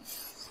తెలుసుకుందాం.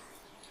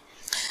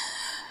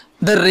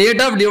 The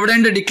rate of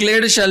dividend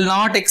declared shall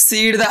not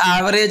exceed the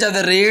average of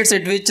the rates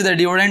at which the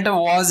dividend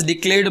was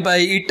declared by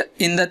it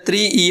in the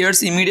 3 years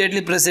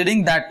immediately preceding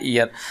that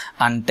year.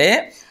 అంటే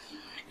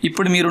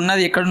ఇప్పుడు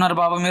మీరున్నది ఎక్కడున్నారు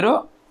బాబు? మీరు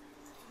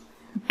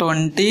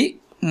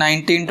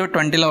 2019 to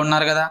 20లో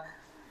ఉన్నారు కదా.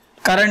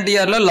 కరెంట్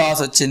ఇయర్లో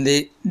loss వచ్చింది,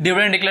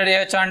 dividend declare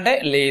చేయొచ్చా అంటే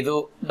లేదు,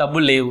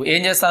 డబ్బులు లేవు.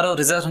 ఏం చేస్తారు?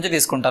 రిజర్వ్స్ నుంచి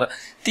తీసుకుంటారు.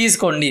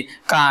 తీసుకోండి,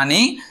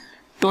 కానీ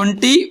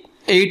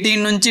 2018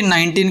 నుంచి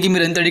 19కి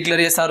మీరు ఎంత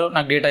డిక్లేర్ చేస్తారు?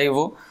 నాకు డేటా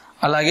ఇవ్వు.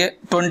 అలాగే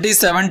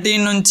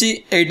 2017 నుంచి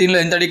 18లో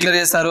ఎంత డిక్లేర్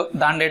చేస్తారు?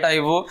 దాని డేటా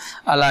ఇవ్వు.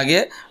 అలాగే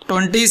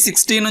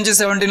 2016 నుంచి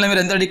 17లో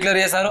మీరు ఎంత డిక్లేర్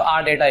చేశారు? ఆ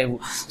డేటా ఇవ్వు.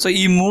 సో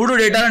ఈ 3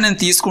 డేటాలు నేను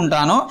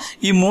తీసుకుంటాను,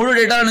 ఈ 3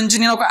 డేటాల నుంచి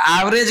నేను ఒక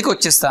యావరేజ్కి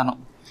వచ్చేస్తాను.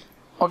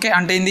 ఓకే,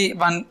 అంటే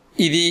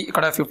ఇది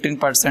ఇక్కడ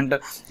 15%,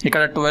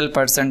 ఇక్కడ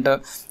 12%,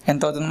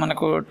 ఎంత అవుతుంది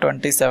మనకు?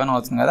 27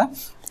 అవుతుంది కదా.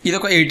 ఇది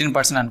ఒక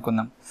 18%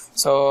 అనుకుందాం.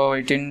 సో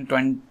 18,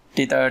 20,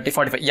 30,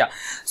 45. యా,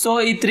 సో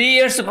ఈ 3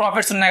 years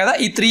ప్రాఫిట్స్ ఉన్నాయి కదా,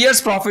 ఈ 3 years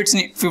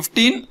ప్రాఫిట్స్ని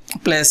 15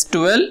 +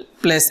 12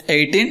 +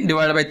 18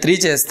 డివైడ్ బై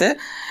 3 చేస్తే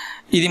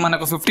ఇది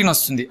మనకు 15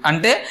 వస్తుంది.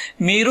 అంటే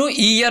మీరు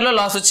ఈ ఇయర్లో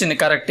లాస్ వచ్చింది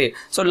కరెక్టే.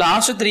 సో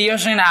లాస్ట్ 3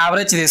 years నేను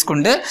యావరేజ్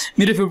తీసుకుంటే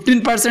మీరు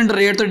 15%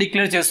 రేట్తో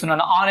డిక్లేర్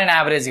చేస్తున్నాను ఆన్ అండ్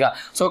యావరేజ్గా.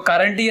 సో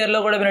కరెంట్ ఇయర్లో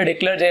కూడా మీరు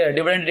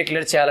డివిడెండ్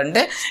డిక్లేర్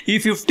చేయాలంటే ఈ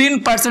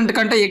 15%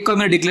 కంటే ఎక్కువ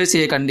మీరు డిక్లేర్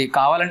చేయకండి.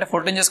 కావాలంటే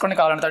 14 చేసుకోండి,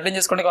 కావాలంటే 13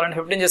 చేసుకోండి, కావాలంటే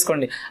 15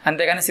 చేసుకోండి,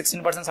 అంతేగాని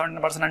 16%,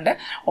 17% అంటే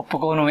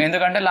ఒప్పుకోను.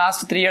 ఎందుకంటే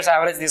లాస్ట్ 3 years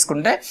యావరేజ్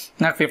తీసుకుంటే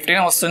నాకు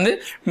 15 వస్తుంది,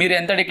 మీరు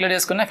ఎంత డిక్లేర్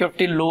చేసుకున్నా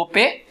 15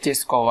 లోపే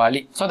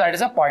చేసుకోవాలి. So that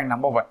is a point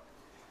number 1.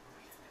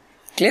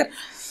 Clear?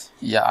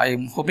 Yeah, I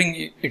am hoping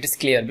it is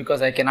clear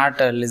because I cannot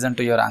listen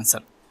to your answer.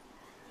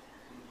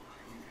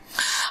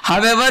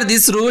 However,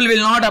 this rule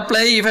will not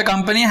apply if a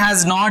company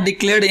has not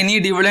declared any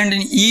dividend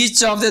in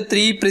each of the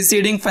 3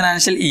 preceding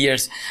financial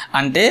years.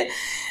 అంటే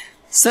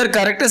sir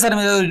కరెక్టే sir,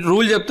 మీరు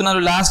rule చెప్తున్నారు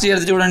last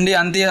year చూడండి,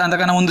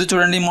 అంతకన్నా ముందు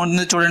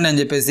చూడండి అని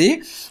చెప్పేసి.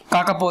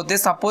 కాకపోతే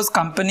సపోజ్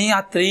కంపెనీ ఆ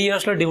 3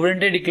 yearsలో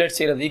డివిడెండే డిక్లేర్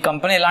చేయలేదు. ఈ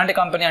కంపెనీ ఎలాంటి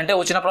కంపెనీ అంటే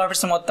వచ్చిన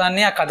ప్రాఫిట్స్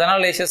మొత్తాన్ని ఆ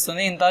ఖజానాలో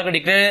వేసేస్తుంది, ఇంతవరకు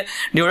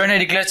డివిడెండే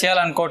డిక్లేర్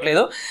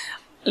చేయాలనుకోవట్లేదు.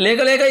 లేక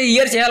ఈ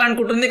ఇయర్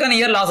చేయాలనుకుంటుంది కానీ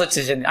ఇయర్ లాస్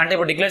వచ్చేసింది అంటే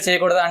ఇప్పుడు డిక్లేర్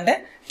చేయకూడదా అంటే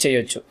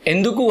చేయొచ్చు.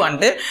 ఎందుకు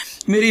అంటే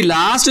మీరు ఈ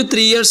లాస్ట్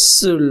 3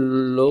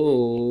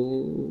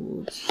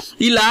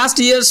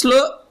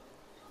 ఇయర్స్లో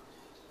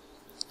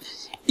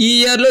ఈ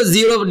ఇయర్లో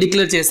 0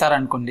 డిక్లేర్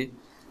చేశారనుకోండి.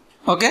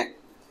 ఓకే,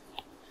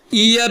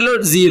 ఈ ఇయర్లో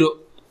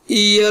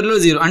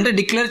 0 అంటే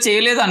డిక్లేర్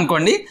చేయలేదు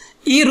అనుకోండి,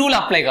 ఈ రూల్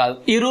అప్లై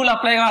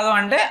కాదు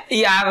అంటే ఈ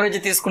యావరేజ్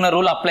తీసుకున్న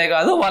రూల్ అప్లై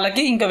కాదు,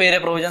 వాళ్ళకి ఇంకా వేరే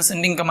ప్రొవిజన్స్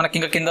ఇంకా మనకి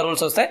ఇంకా కింద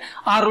రూల్స్ వస్తాయి,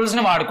 ఆ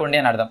రూల్స్ని వాడుకోండి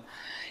అని అర్థం.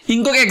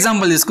 ఇంకొక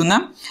ఎగ్జాంపుల్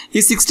తీసుకుందాం. ఈ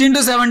 16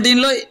 to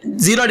 17లో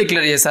 0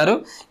 డిక్లేర్ చేశారు,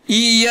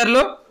 ఈ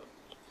ఇయర్లో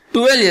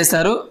 12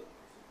 చేశారు,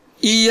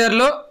 ఈ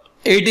ఇయర్లో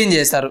 18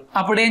 చేశారు.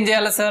 అప్పుడు ఏం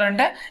చేయాలి సార్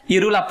అంటే ఈ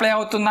రూల్ అప్లై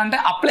అవుతుందంటే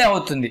అప్లై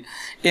అవుతుంది.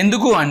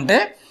 ఎందుకు అంటే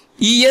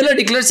ఈ ఇయర్లో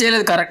డిక్లేర్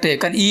చేయలేదు కరెక్టే,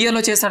 కానీ ఈ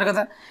ఇయర్లో చేశారు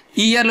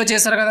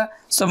కదా,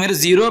 సో మీరు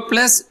 0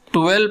 +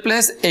 12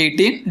 +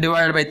 18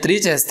 / 3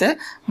 చేస్తే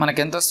మనకి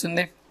ఎంత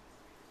వస్తుంది,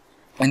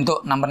 ఎంతో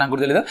నంబర్ నాకు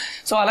కూడా తెలియదు,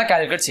 సో అలా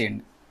క్యాలిక్యులేట్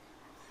చేయండి.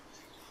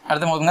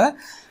 అర్థమవుతుంది కదా.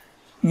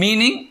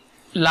 మీనింగ్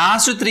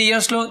లాస్ట్ 3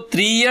 ఇయర్స్లో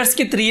 3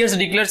 ఇయర్స్కి 3 ఇయర్స్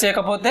డిక్లేర్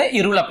చేయకపోతే ఈ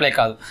రూల్ అప్లై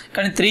కాదు,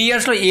 కానీ 3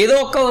 ఇయర్స్లో ఏదో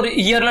ఒక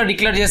ఇయర్లో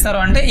డిక్లేర్ చేస్తారు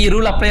అంటే ఈ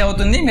రూల్ అప్లై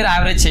అవుతుంది, మీరు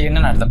యావరేజ్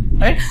చేయండి అని అర్థం.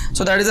 Right,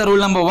 so that is the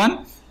rule number 1.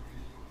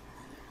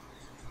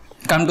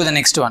 Come to the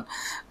next one.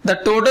 The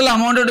total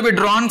amount to be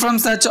drawn from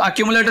such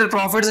accumulated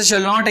profits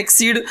shall not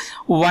exceed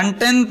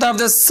 1/10 of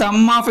the sum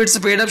of its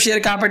paid up share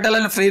capital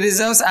and free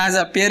reserves as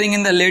appearing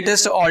in the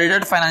latest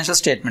audited financial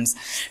statements.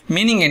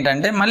 Meaning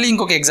ఏంటంటే మళ్ళీ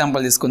ఇంకొక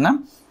example తీసుకుందాం.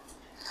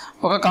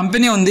 ఒక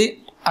company ఉంది,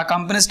 ఆ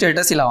company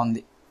status ఇలా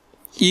ఉంది.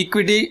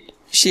 Equity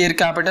share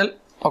capital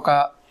ఒక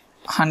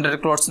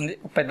 100 crores ఉంది,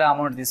 పెద్ద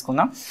అమౌంట్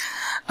తీసుకుందాం.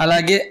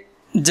 అలాగే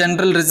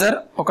జనరల్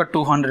రిజర్వ్ ఒక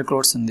 200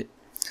 crores ఉంది.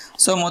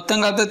 సో మొత్తం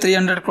కలిపితే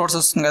 300 crores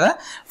వస్తుంది కదా.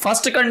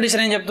 ఫస్ట్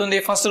కండిషన్ ఏం చెప్తుంది,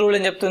 ఫస్ట్ రూల్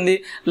ఏం చెప్తుంది,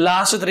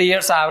 లాస్ట్ 3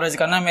 ఇయర్స్ యావరేజ్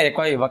కన్నా మీరు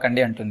ఎక్కువ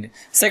ఇవ్వకండి అంటుంది.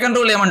 సెకండ్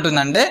రూల్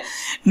ఏమంటుందంటే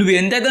నువ్వు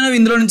ఎంతైతే నువ్వు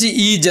ఇందులో నుంచి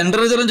ఈ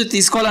జనరల్ రిజర్వ్ నుంచి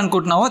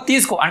తీసుకోవాలనుకుంటున్నావో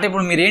తీసుకో. అంటే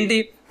ఇప్పుడు మీరు ఏంటి,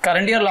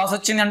 కరెంట్ ఇయర్ లాస్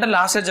వచ్చింది అంటే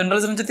లాస్ట్ ఇయర్ జనరల్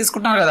రిజర్వ్ నుంచి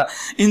తీసుకుంటున్నారు కదా,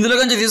 ఇందులో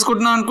నుంచి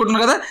తీసుకుంటున్నాం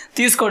అనుకుంటున్నారు కదా,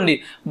 తీసుకోండి.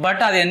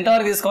 బట్ అది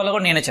ఎంతవరకు తీసుకోవాలో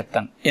కూడా నేనే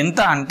చెప్తాను.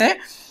 ఎంత అంటే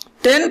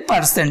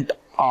 10%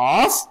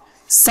 of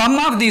some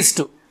of these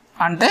two,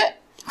 అంటే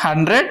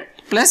 100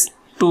 +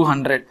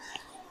 200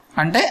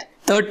 అంటే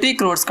 30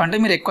 crores కంటే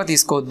మీరు ఎక్కువ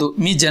తీసుకోవద్దు.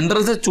 మీ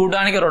జనరల్స్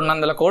చూడడానికి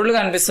 200 crores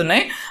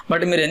కనిపిస్తున్నాయి,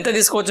 బట్ మీరు ఎంత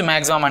తీసుకోవచ్చు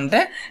మ్యాక్సిమం అంటే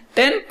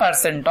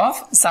 10% of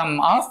some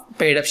of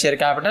paid up share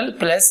capital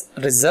plus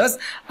reserves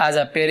as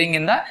appearing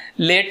in the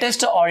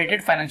latest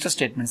audited financial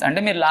statements.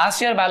 అంటే మీరు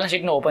లాస్ట్ ఇయర్ బ్యాలెన్స్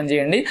షీట్ని ఓపెన్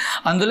చేయండి,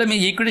 అందులో మీ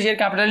ఈక్విటీ షేర్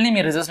క్యాపిటల్ని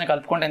మీ రిజర్వ్స్ని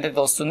కలుపుకుంటే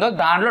ఎంతైతే వస్తుందో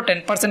దాంట్లో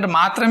 10%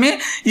 మాత్రమే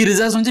ఈ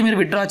రిజర్వ్స్ నుంచి మీరు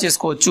విత్డ్రా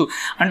చేసుకోవచ్చు.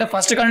 అంటే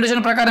ఫస్ట్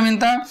కండిషన్ ప్రకారం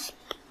ఎంత,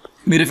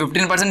 మీరు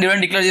 15%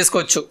 డివిడెండ్ డిక్లేర్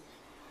చేసుకోవచ్చు,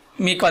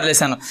 మీకు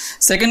వదిలేసాను.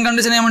 సెకండ్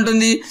కండిషన్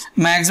ఏమంటుంది,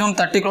 మ్యాక్సిమం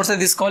 30 crores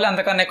తీసుకోవాలి,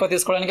 అంతకన్నా ఎక్కువ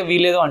తీసుకోవడానికి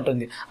వీలేదు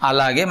అంటుంది.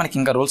 అలాగే మనకి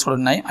ఇంకా రూల్స్ కూడా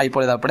ఉన్నాయి,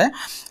 అయిపోలేదు అప్పుడే.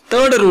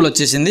 థర్డ్ రూల్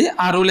వచ్చేసింది.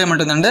 ఆ రూల్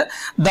ఏమంటుందంటే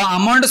the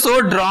amount so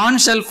drawn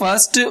shell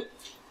first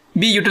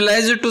be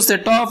utilized to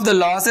set off the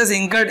losses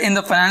incurred in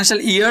the financial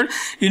year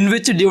in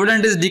which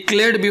dividend is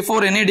declared before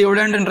any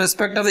dividend in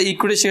respect of the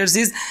equity shares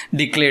is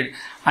declared.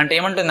 అంటే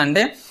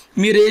ఏమంటుందంటే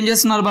మీరు ఏం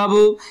చేస్తున్నారు బాబు,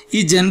 ఈ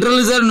general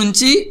reserve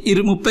నుంచి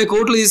 30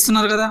 crores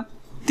తీస్తున్నారు కదా,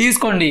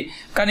 తీసుకోండి.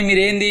 కానీ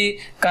మీరు ఏంది,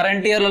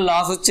 కరెంట్ ఇయర్లో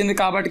లాస్ వచ్చింది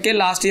కాబట్టి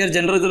లాస్ట్ ఇయర్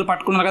జనరల్ రిజర్వ్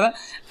పట్టుకున్నారు కదా,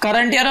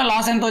 కరెంట్ ఇయర్లో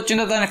లాస్ ఎంత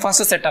వచ్చిందో దాన్ని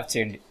ఫస్ట్ సెటప్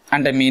చేయండి.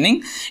 అంటే మీనింగ్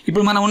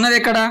ఇప్పుడు మనం ఉన్నది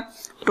ఎక్కడ,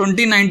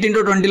 2019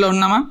 to 20లో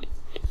ఉన్నామా,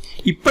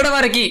 ఇప్పటి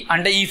వరకు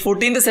అంటే ఈ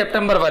 14th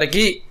September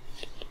వరకు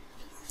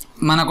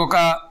మనకు ఒక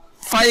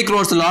 5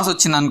 crores లాస్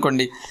వచ్చింది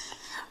అనుకోండి.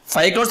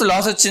 5 crores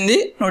లాస్ వచ్చింది,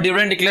 నువ్వు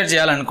డివిడెండ్ డిక్లేర్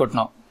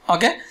చేయాలనుకుంటున్నావు.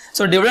 ఓకే,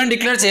 సో డివిడెండ్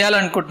డిక్లేర్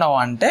చేయాలనుకుంటున్నావు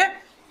అంటే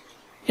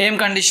ఏం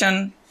కండిషన్,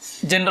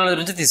 జనరల్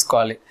నుంచి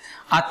తీసుకోవాలి.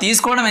 ఆ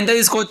తీసుకోవడం ఎంత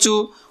తీసుకోవచ్చు,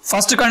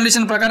 ఫస్ట్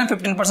కండిషన్ ప్రకారం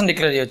 15%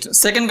 డిక్లేర్ చేయొచ్చు,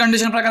 సెకండ్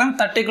కండిషన్ ప్రకారం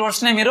 30 crores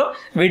మీరు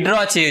విత్డ్రా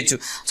చేయొచ్చు.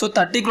 సో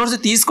 30 crores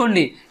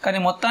తీసుకోండి, కానీ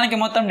మొత్తానికి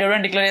మొత్తం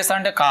డివిడెండ్ డిక్లేర్ చేస్తా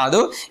అంటే కాదు.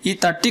 ఈ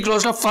 30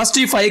 crores ఫస్ట్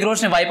ఈ 5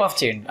 crores వైప్ ఆఫ్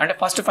చేయండి, అంటే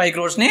ఫస్ట్ 5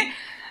 crores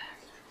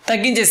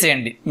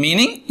తగ్గించేసేయండి.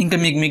 మీనింగ్ ఇంకా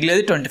మీకు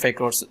మిగిలేదు 25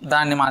 crores,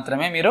 దాన్ని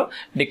మాత్రమే మీరు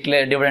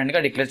డివిడెండ్గా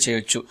డిక్లేర్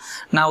చేయొచ్చు.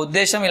 నా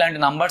ఉద్దేశం ఇలాంటి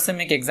నంబర్స్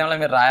మీకు ఎగ్జామ్లో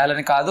మీరు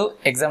రాయాలని కాదు,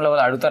 ఎగ్జామ్లో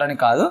వాళ్ళు అడుగుతారని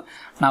కాదు.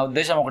 నా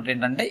ఉద్దేశం ఒకటి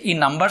ఏంటంటే ఈ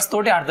నంబర్స్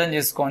తోటి అర్థం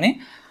చేసుకొని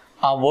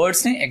ఆ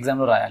వర్డ్స్ని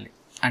ఎగ్జామ్లో రాయాలి.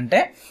 అంటే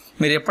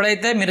మీరు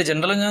ఎప్పుడైతే మీరు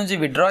జనరల్ నుంచి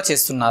విత్డ్రా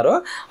చేస్తున్నారో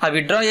ఆ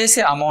విత్డ్రా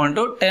చేసే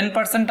amount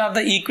 10% of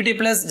the equity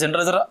plus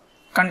general reserve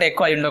కంటే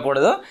ఎక్కువ అయి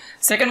ఉండకూడదు.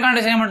 సెకండ్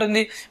కండిషన్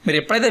ఏమంటుంది, మీరు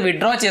ఎప్పుడైతే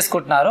విత్డ్రా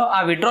చేసుకుంటున్నారో ఆ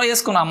విత్డ్రా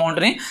చేసుకున్న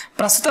అమౌంట్ని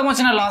ప్రస్తుతం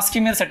వచ్చిన లాస్కి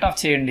మీరు సెట్ ఆఫ్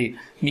చేయండి,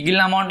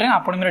 మిగిలిన అమౌంట్ని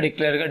అప్పుడు మీరు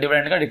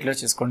డివిడెండ్గా డిక్లేర్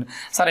చేసుకోండి.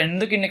 సార్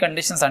ఎందుకు ఇన్ని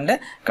కండిషన్స్ అంటే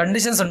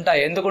కండిషన్స్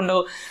ఉంటాయి, ఎందుకుండు,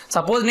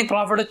 సపోజ్ నీకు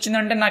ప్రాఫిట్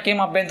వచ్చిందంటే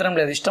నాకేం అభ్యంతరం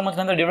లేదు, ఇష్టం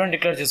వచ్చినంత డివిడెండ్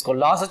డిక్లేర్ చేసుకో.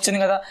 లాస్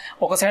వచ్చింది కదా,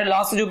 ఒక సైడ్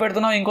లాస్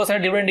చూపెడుతున్నావు, ఇంకో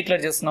సైడ్ డివిడెండ్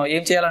డిక్లేర్ చేస్తున్నావు,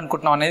 ఏం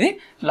చేయాలనుకుంటున్నావు అనేది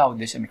లా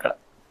ఉద్దేశం ఇక్కడ.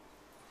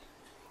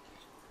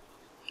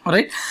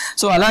 Right,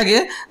 so alage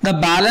the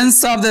balance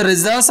of the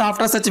reserves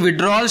after such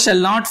withdrawal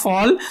shall not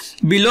fall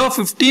below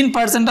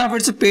 15% of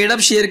its paid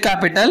up share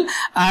capital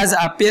as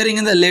appearing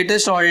in the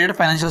latest audited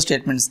financial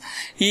statements.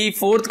 ఈ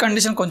fourth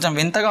condition కొంచెం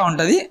వింతగా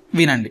ఉంటుంది,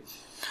 వినండి.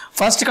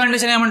 First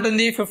condition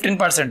ఏమంటుంది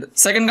 15%,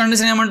 second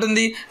condition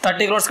ఏమంటుంది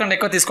 30 crores కంటే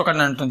ఎక్కువ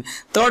తీసుకోకండి అంటుంది,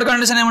 థర్డ్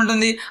కండిషన్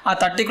ఏమంటుంది ఆ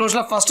 30 crores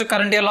లో first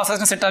current year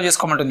లాసెస్ని set of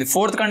చేసుకోమంటుంది,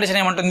 fourth condition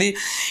ఏమంటుంది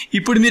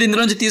ఇప్పుడు మీరు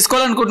ఇందులోంచి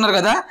తీసుకోవాలనుకుంటున్నారు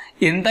కదా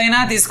ఎంతైనా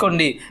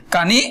తీసుకోండి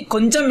కానీ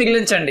కొంచెం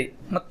మిగిలించండి,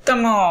 మొత్తం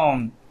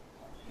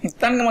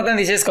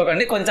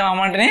తీసేసుకోకండి, కొంచెం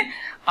అమౌంట్ని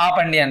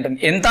ఆపండి అంటుంది.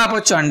 ఎంత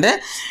ఆపొచ్చు అంటే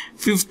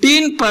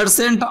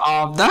 15%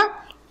 of the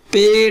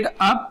paid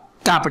up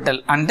capital.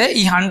 అంటే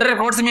ఈ 100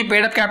 crores మీ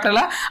పేడ్ అప్ క్యాపిటల్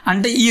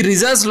అంటే ఈ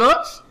రిజర్వ్స్లో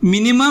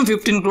మినిమం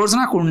 15 crores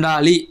నాకు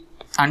ఉండాలి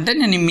అంటే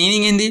నేను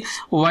మీనింగ్ ఏంది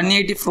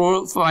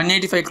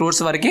 185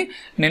 crores వరకు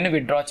నేను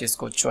విత్డ్రా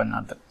చేసుకోవచ్చు అని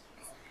అర్థం.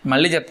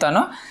 మళ్ళీ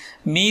చెప్తాను,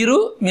 మీరు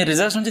మీ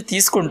రిజర్వ్స్ నుంచి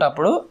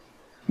తీసుకుంటప్పుడు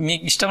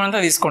మీకు ఇష్టమైనంత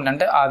తీసుకోండి,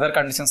 అంటే other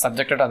conditions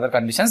subjected other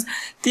conditions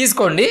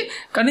తీసుకోండి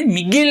కానీ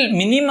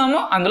మినిమమ్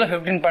అందులో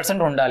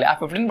 15% ఉండాలి. ఆ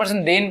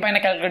 15% దేనిపైన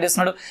క్యాలిక్యులేట్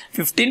చేస్తున్నాడు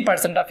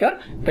 15% of your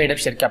paid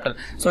up share capital.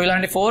 So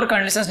ఇలాంటి 4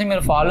 కండిషన్స్ని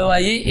మీరు ఫాలో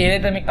అయ్యి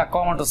ఏదైతే మీకు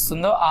తక్కువ అమౌంట్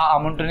వస్తుందో ఆ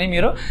అమౌంట్ని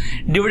మీరు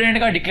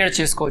డివిడెండ్గా డిక్లేర్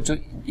చేసుకోవచ్చు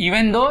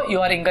even though you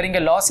are incurring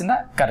a loss in the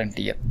current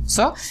year.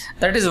 So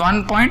that is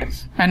one point.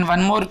 And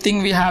one more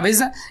thing we have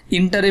is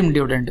interim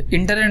dividend.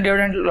 Interim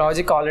dividend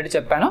logic already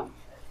చెప్పాను.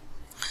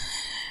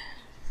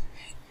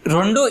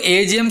 2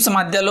 AGMs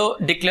మధ్యలో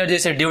declare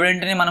చేసే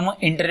డివిడెంట్ని మనము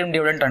interim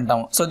dividend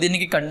అంటాము. So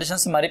దీనికి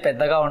conditions మరి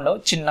పెద్దగా ఉండవు,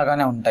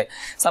 చిన్నగానే ఉంటాయి.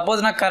 సపోజ్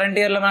నాకు కరెంట్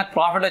ఇయర్లో నాకు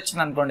ప్రాఫిట్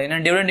వచ్చింది అనుకోండి,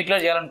 నేను డివిడెంట్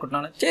డిక్లేర్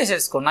చేయాలనుకుంటున్నాను,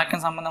 చేసేసుకో,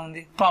 నాకేం సంబంధం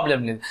ఉంది,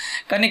 ప్రాబ్లం లేదు.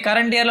 కానీ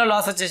కరెంట్ ఇయర్లో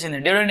లాస్ వచ్చేసింది,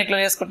 డివిడెంట్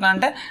డిక్లేర్ చేసుకుంటున్నా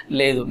అంటే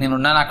లేదు నేను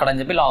ఉన్నాను అక్కడ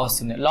అని చెప్పి లా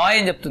వస్తుంది. లా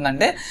ఏం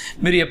చెప్తుందంటే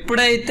మీరు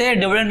ఎప్పుడైతే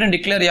డివిడెంట్ని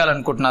డిక్లేర్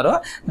చేయాలనుకుంటున్నారో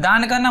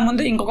దానికన్నా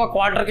ముందు ఇంకొక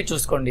క్వార్టర్కి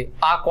చూసుకోండి,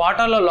 ఆ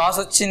క్వార్టర్లో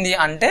లాస్ వచ్చింది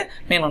అంటే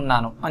నేను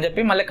ఉన్నాను అని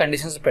చెప్పి మళ్ళీ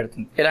కండిషన్స్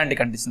పెడుతుంది.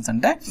 ఎలాంటి కండిషన్స్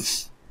అంటే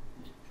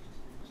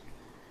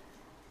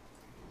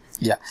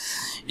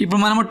ఇప్పుడు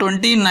మనము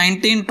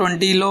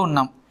 2019-20లో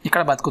ఉన్నాం,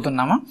 ఇక్కడ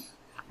బతుకుతున్నాము.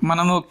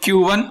 మనము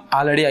Q1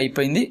 ఆల్రెడీ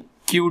అయిపోయింది,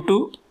 Q2,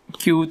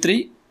 Q3,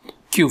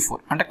 Q4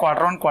 అంటే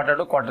Q1,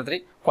 Q2, Q3,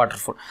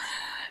 Q4,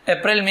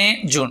 April, మే,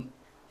 జూన్.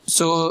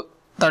 సో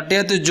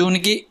 30th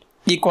జూన్కి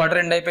ఈ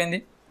క్వార్టర్ ఎండ్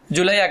అయిపోయింది.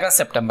 జూలై, ఆగస్ట్,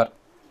 సెప్టెంబర్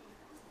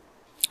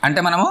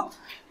అంటే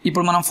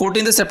ఇప్పుడు మనం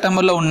 14th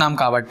సెప్టెంబర్లో ఉన్నాం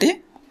కాబట్టి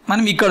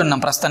మనం ఇక్కడ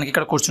ఉన్నాం, ప్రస్తుతానికి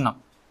ఇక్కడ కూర్చున్నాం.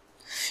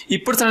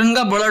 ఇప్పుడు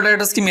సడన్గా బోర్డ్ ఆఫ్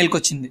డైరెక్టర్స్కి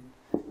మేల్కొచ్చింది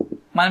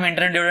మనం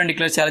ఇంటరిమ్ డివిడెండ్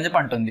డిక్లేర్ చేయాలని చెప్పి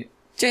అంటుంది,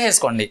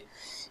 చేసేసుకోండి.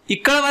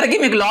 ఇక్కడ వరకు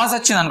మీకు లాస్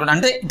వచ్చింది అనుకోండి,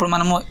 అంటే ఇప్పుడు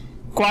మనము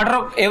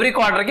ఎవ్రీ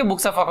క్వార్టర్కి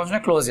బుక్స్ ఆఫ్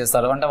అకౌంట్స్ని క్లోజ్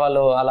చేస్తారు, అంటే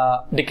వాళ్ళు అలా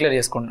డిక్లేర్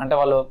చేసుకుంటారు, అంటే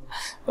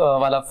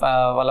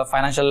వాళ్ళ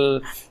ఫైనాన్షియల్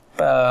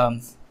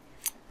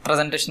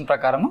ప్రజెంటేషన్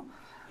ప్రకారము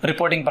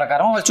రిపోర్టింగ్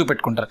ప్రకారం వాళ్ళు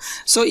చూపెట్టుకుంటారు.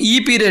 సో ఈ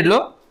పీరియడ్లో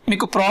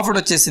మీకు ప్రాఫిట్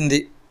వచ్చేసింది,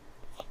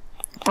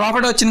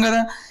 ప్రాఫిట్ వచ్చింది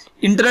కదా,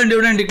 ఇంటరిమ్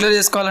డివిడెండ్ డిక్లేర్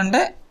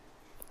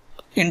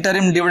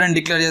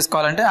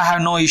చేసుకోవాలంటే I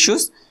have no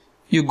issues,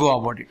 you go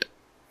about it,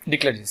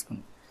 declare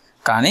చేసుకుంది.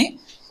 కానీ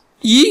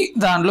ఈ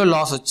దాంట్లో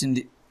లాస్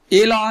వచ్చింది,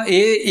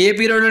 ఏ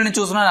పీరియడ్లో నేను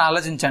చూస్తున్నాను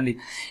ఆలోచించండి.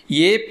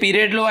 ఏ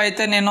పీరియడ్లో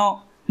అయితే నేను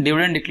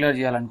డివిడెండ్ డిక్లేర్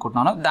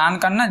చేయాలనుకుంటున్నానో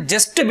దానికన్నా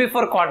జస్ట్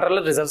బిఫోర్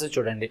క్వార్టర్లో రిజల్ట్స్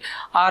చూడండి,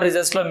 ఆ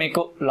రిజల్ట్స్లో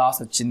మీకు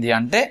లాస్ వచ్చింది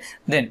అంటే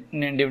దెన్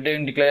నేను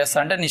డివిడెండ్ డిక్లేర్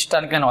చేస్తాను అంటే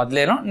ఇష్టానికి నేను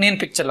వదిలేను, నేను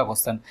పిక్చర్లోకి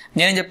వస్తాను.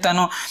 నేనేం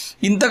చెప్తాను,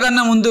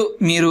 ఇంతకన్నా ముందు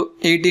మీరు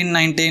 18,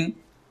 19,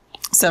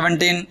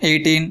 17,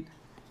 18,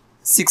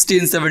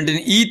 16, 17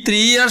 ఈ 3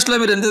 yearsలో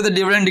మీరు ఎంతైతే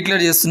డివిడెండ్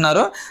డిక్లేర్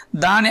చేస్తున్నారో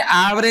దాని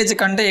యావరేజ్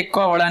కంటే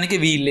ఎక్కువ అవ్వడానికి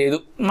వీల్లేదు.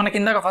 మనకి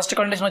ఇందాక ఫస్ట్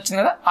కండిషన్ వచ్చింది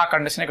కదా, ఆ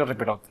కండిషన్ ఇక్కడ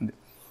రిపీట్ అవుతుంది.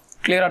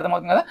 క్లియర్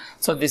అర్థమవుతుంది కదా.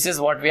 So this is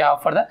what we have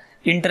for the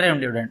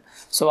interim dividend.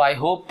 So I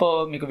hope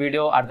మీకు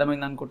వీడియో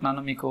అర్థమైంది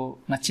అనుకుంటున్నాను, మీకు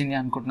నచ్చింది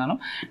అనుకుంటున్నాను.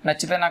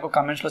 నచ్చితే నాకు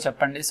కమెంట్స్లో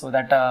చెప్పండి, so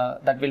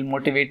that will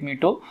motivate me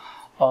to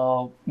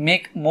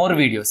make more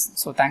videos.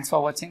 So thanks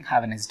for watching,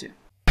 have a nice day.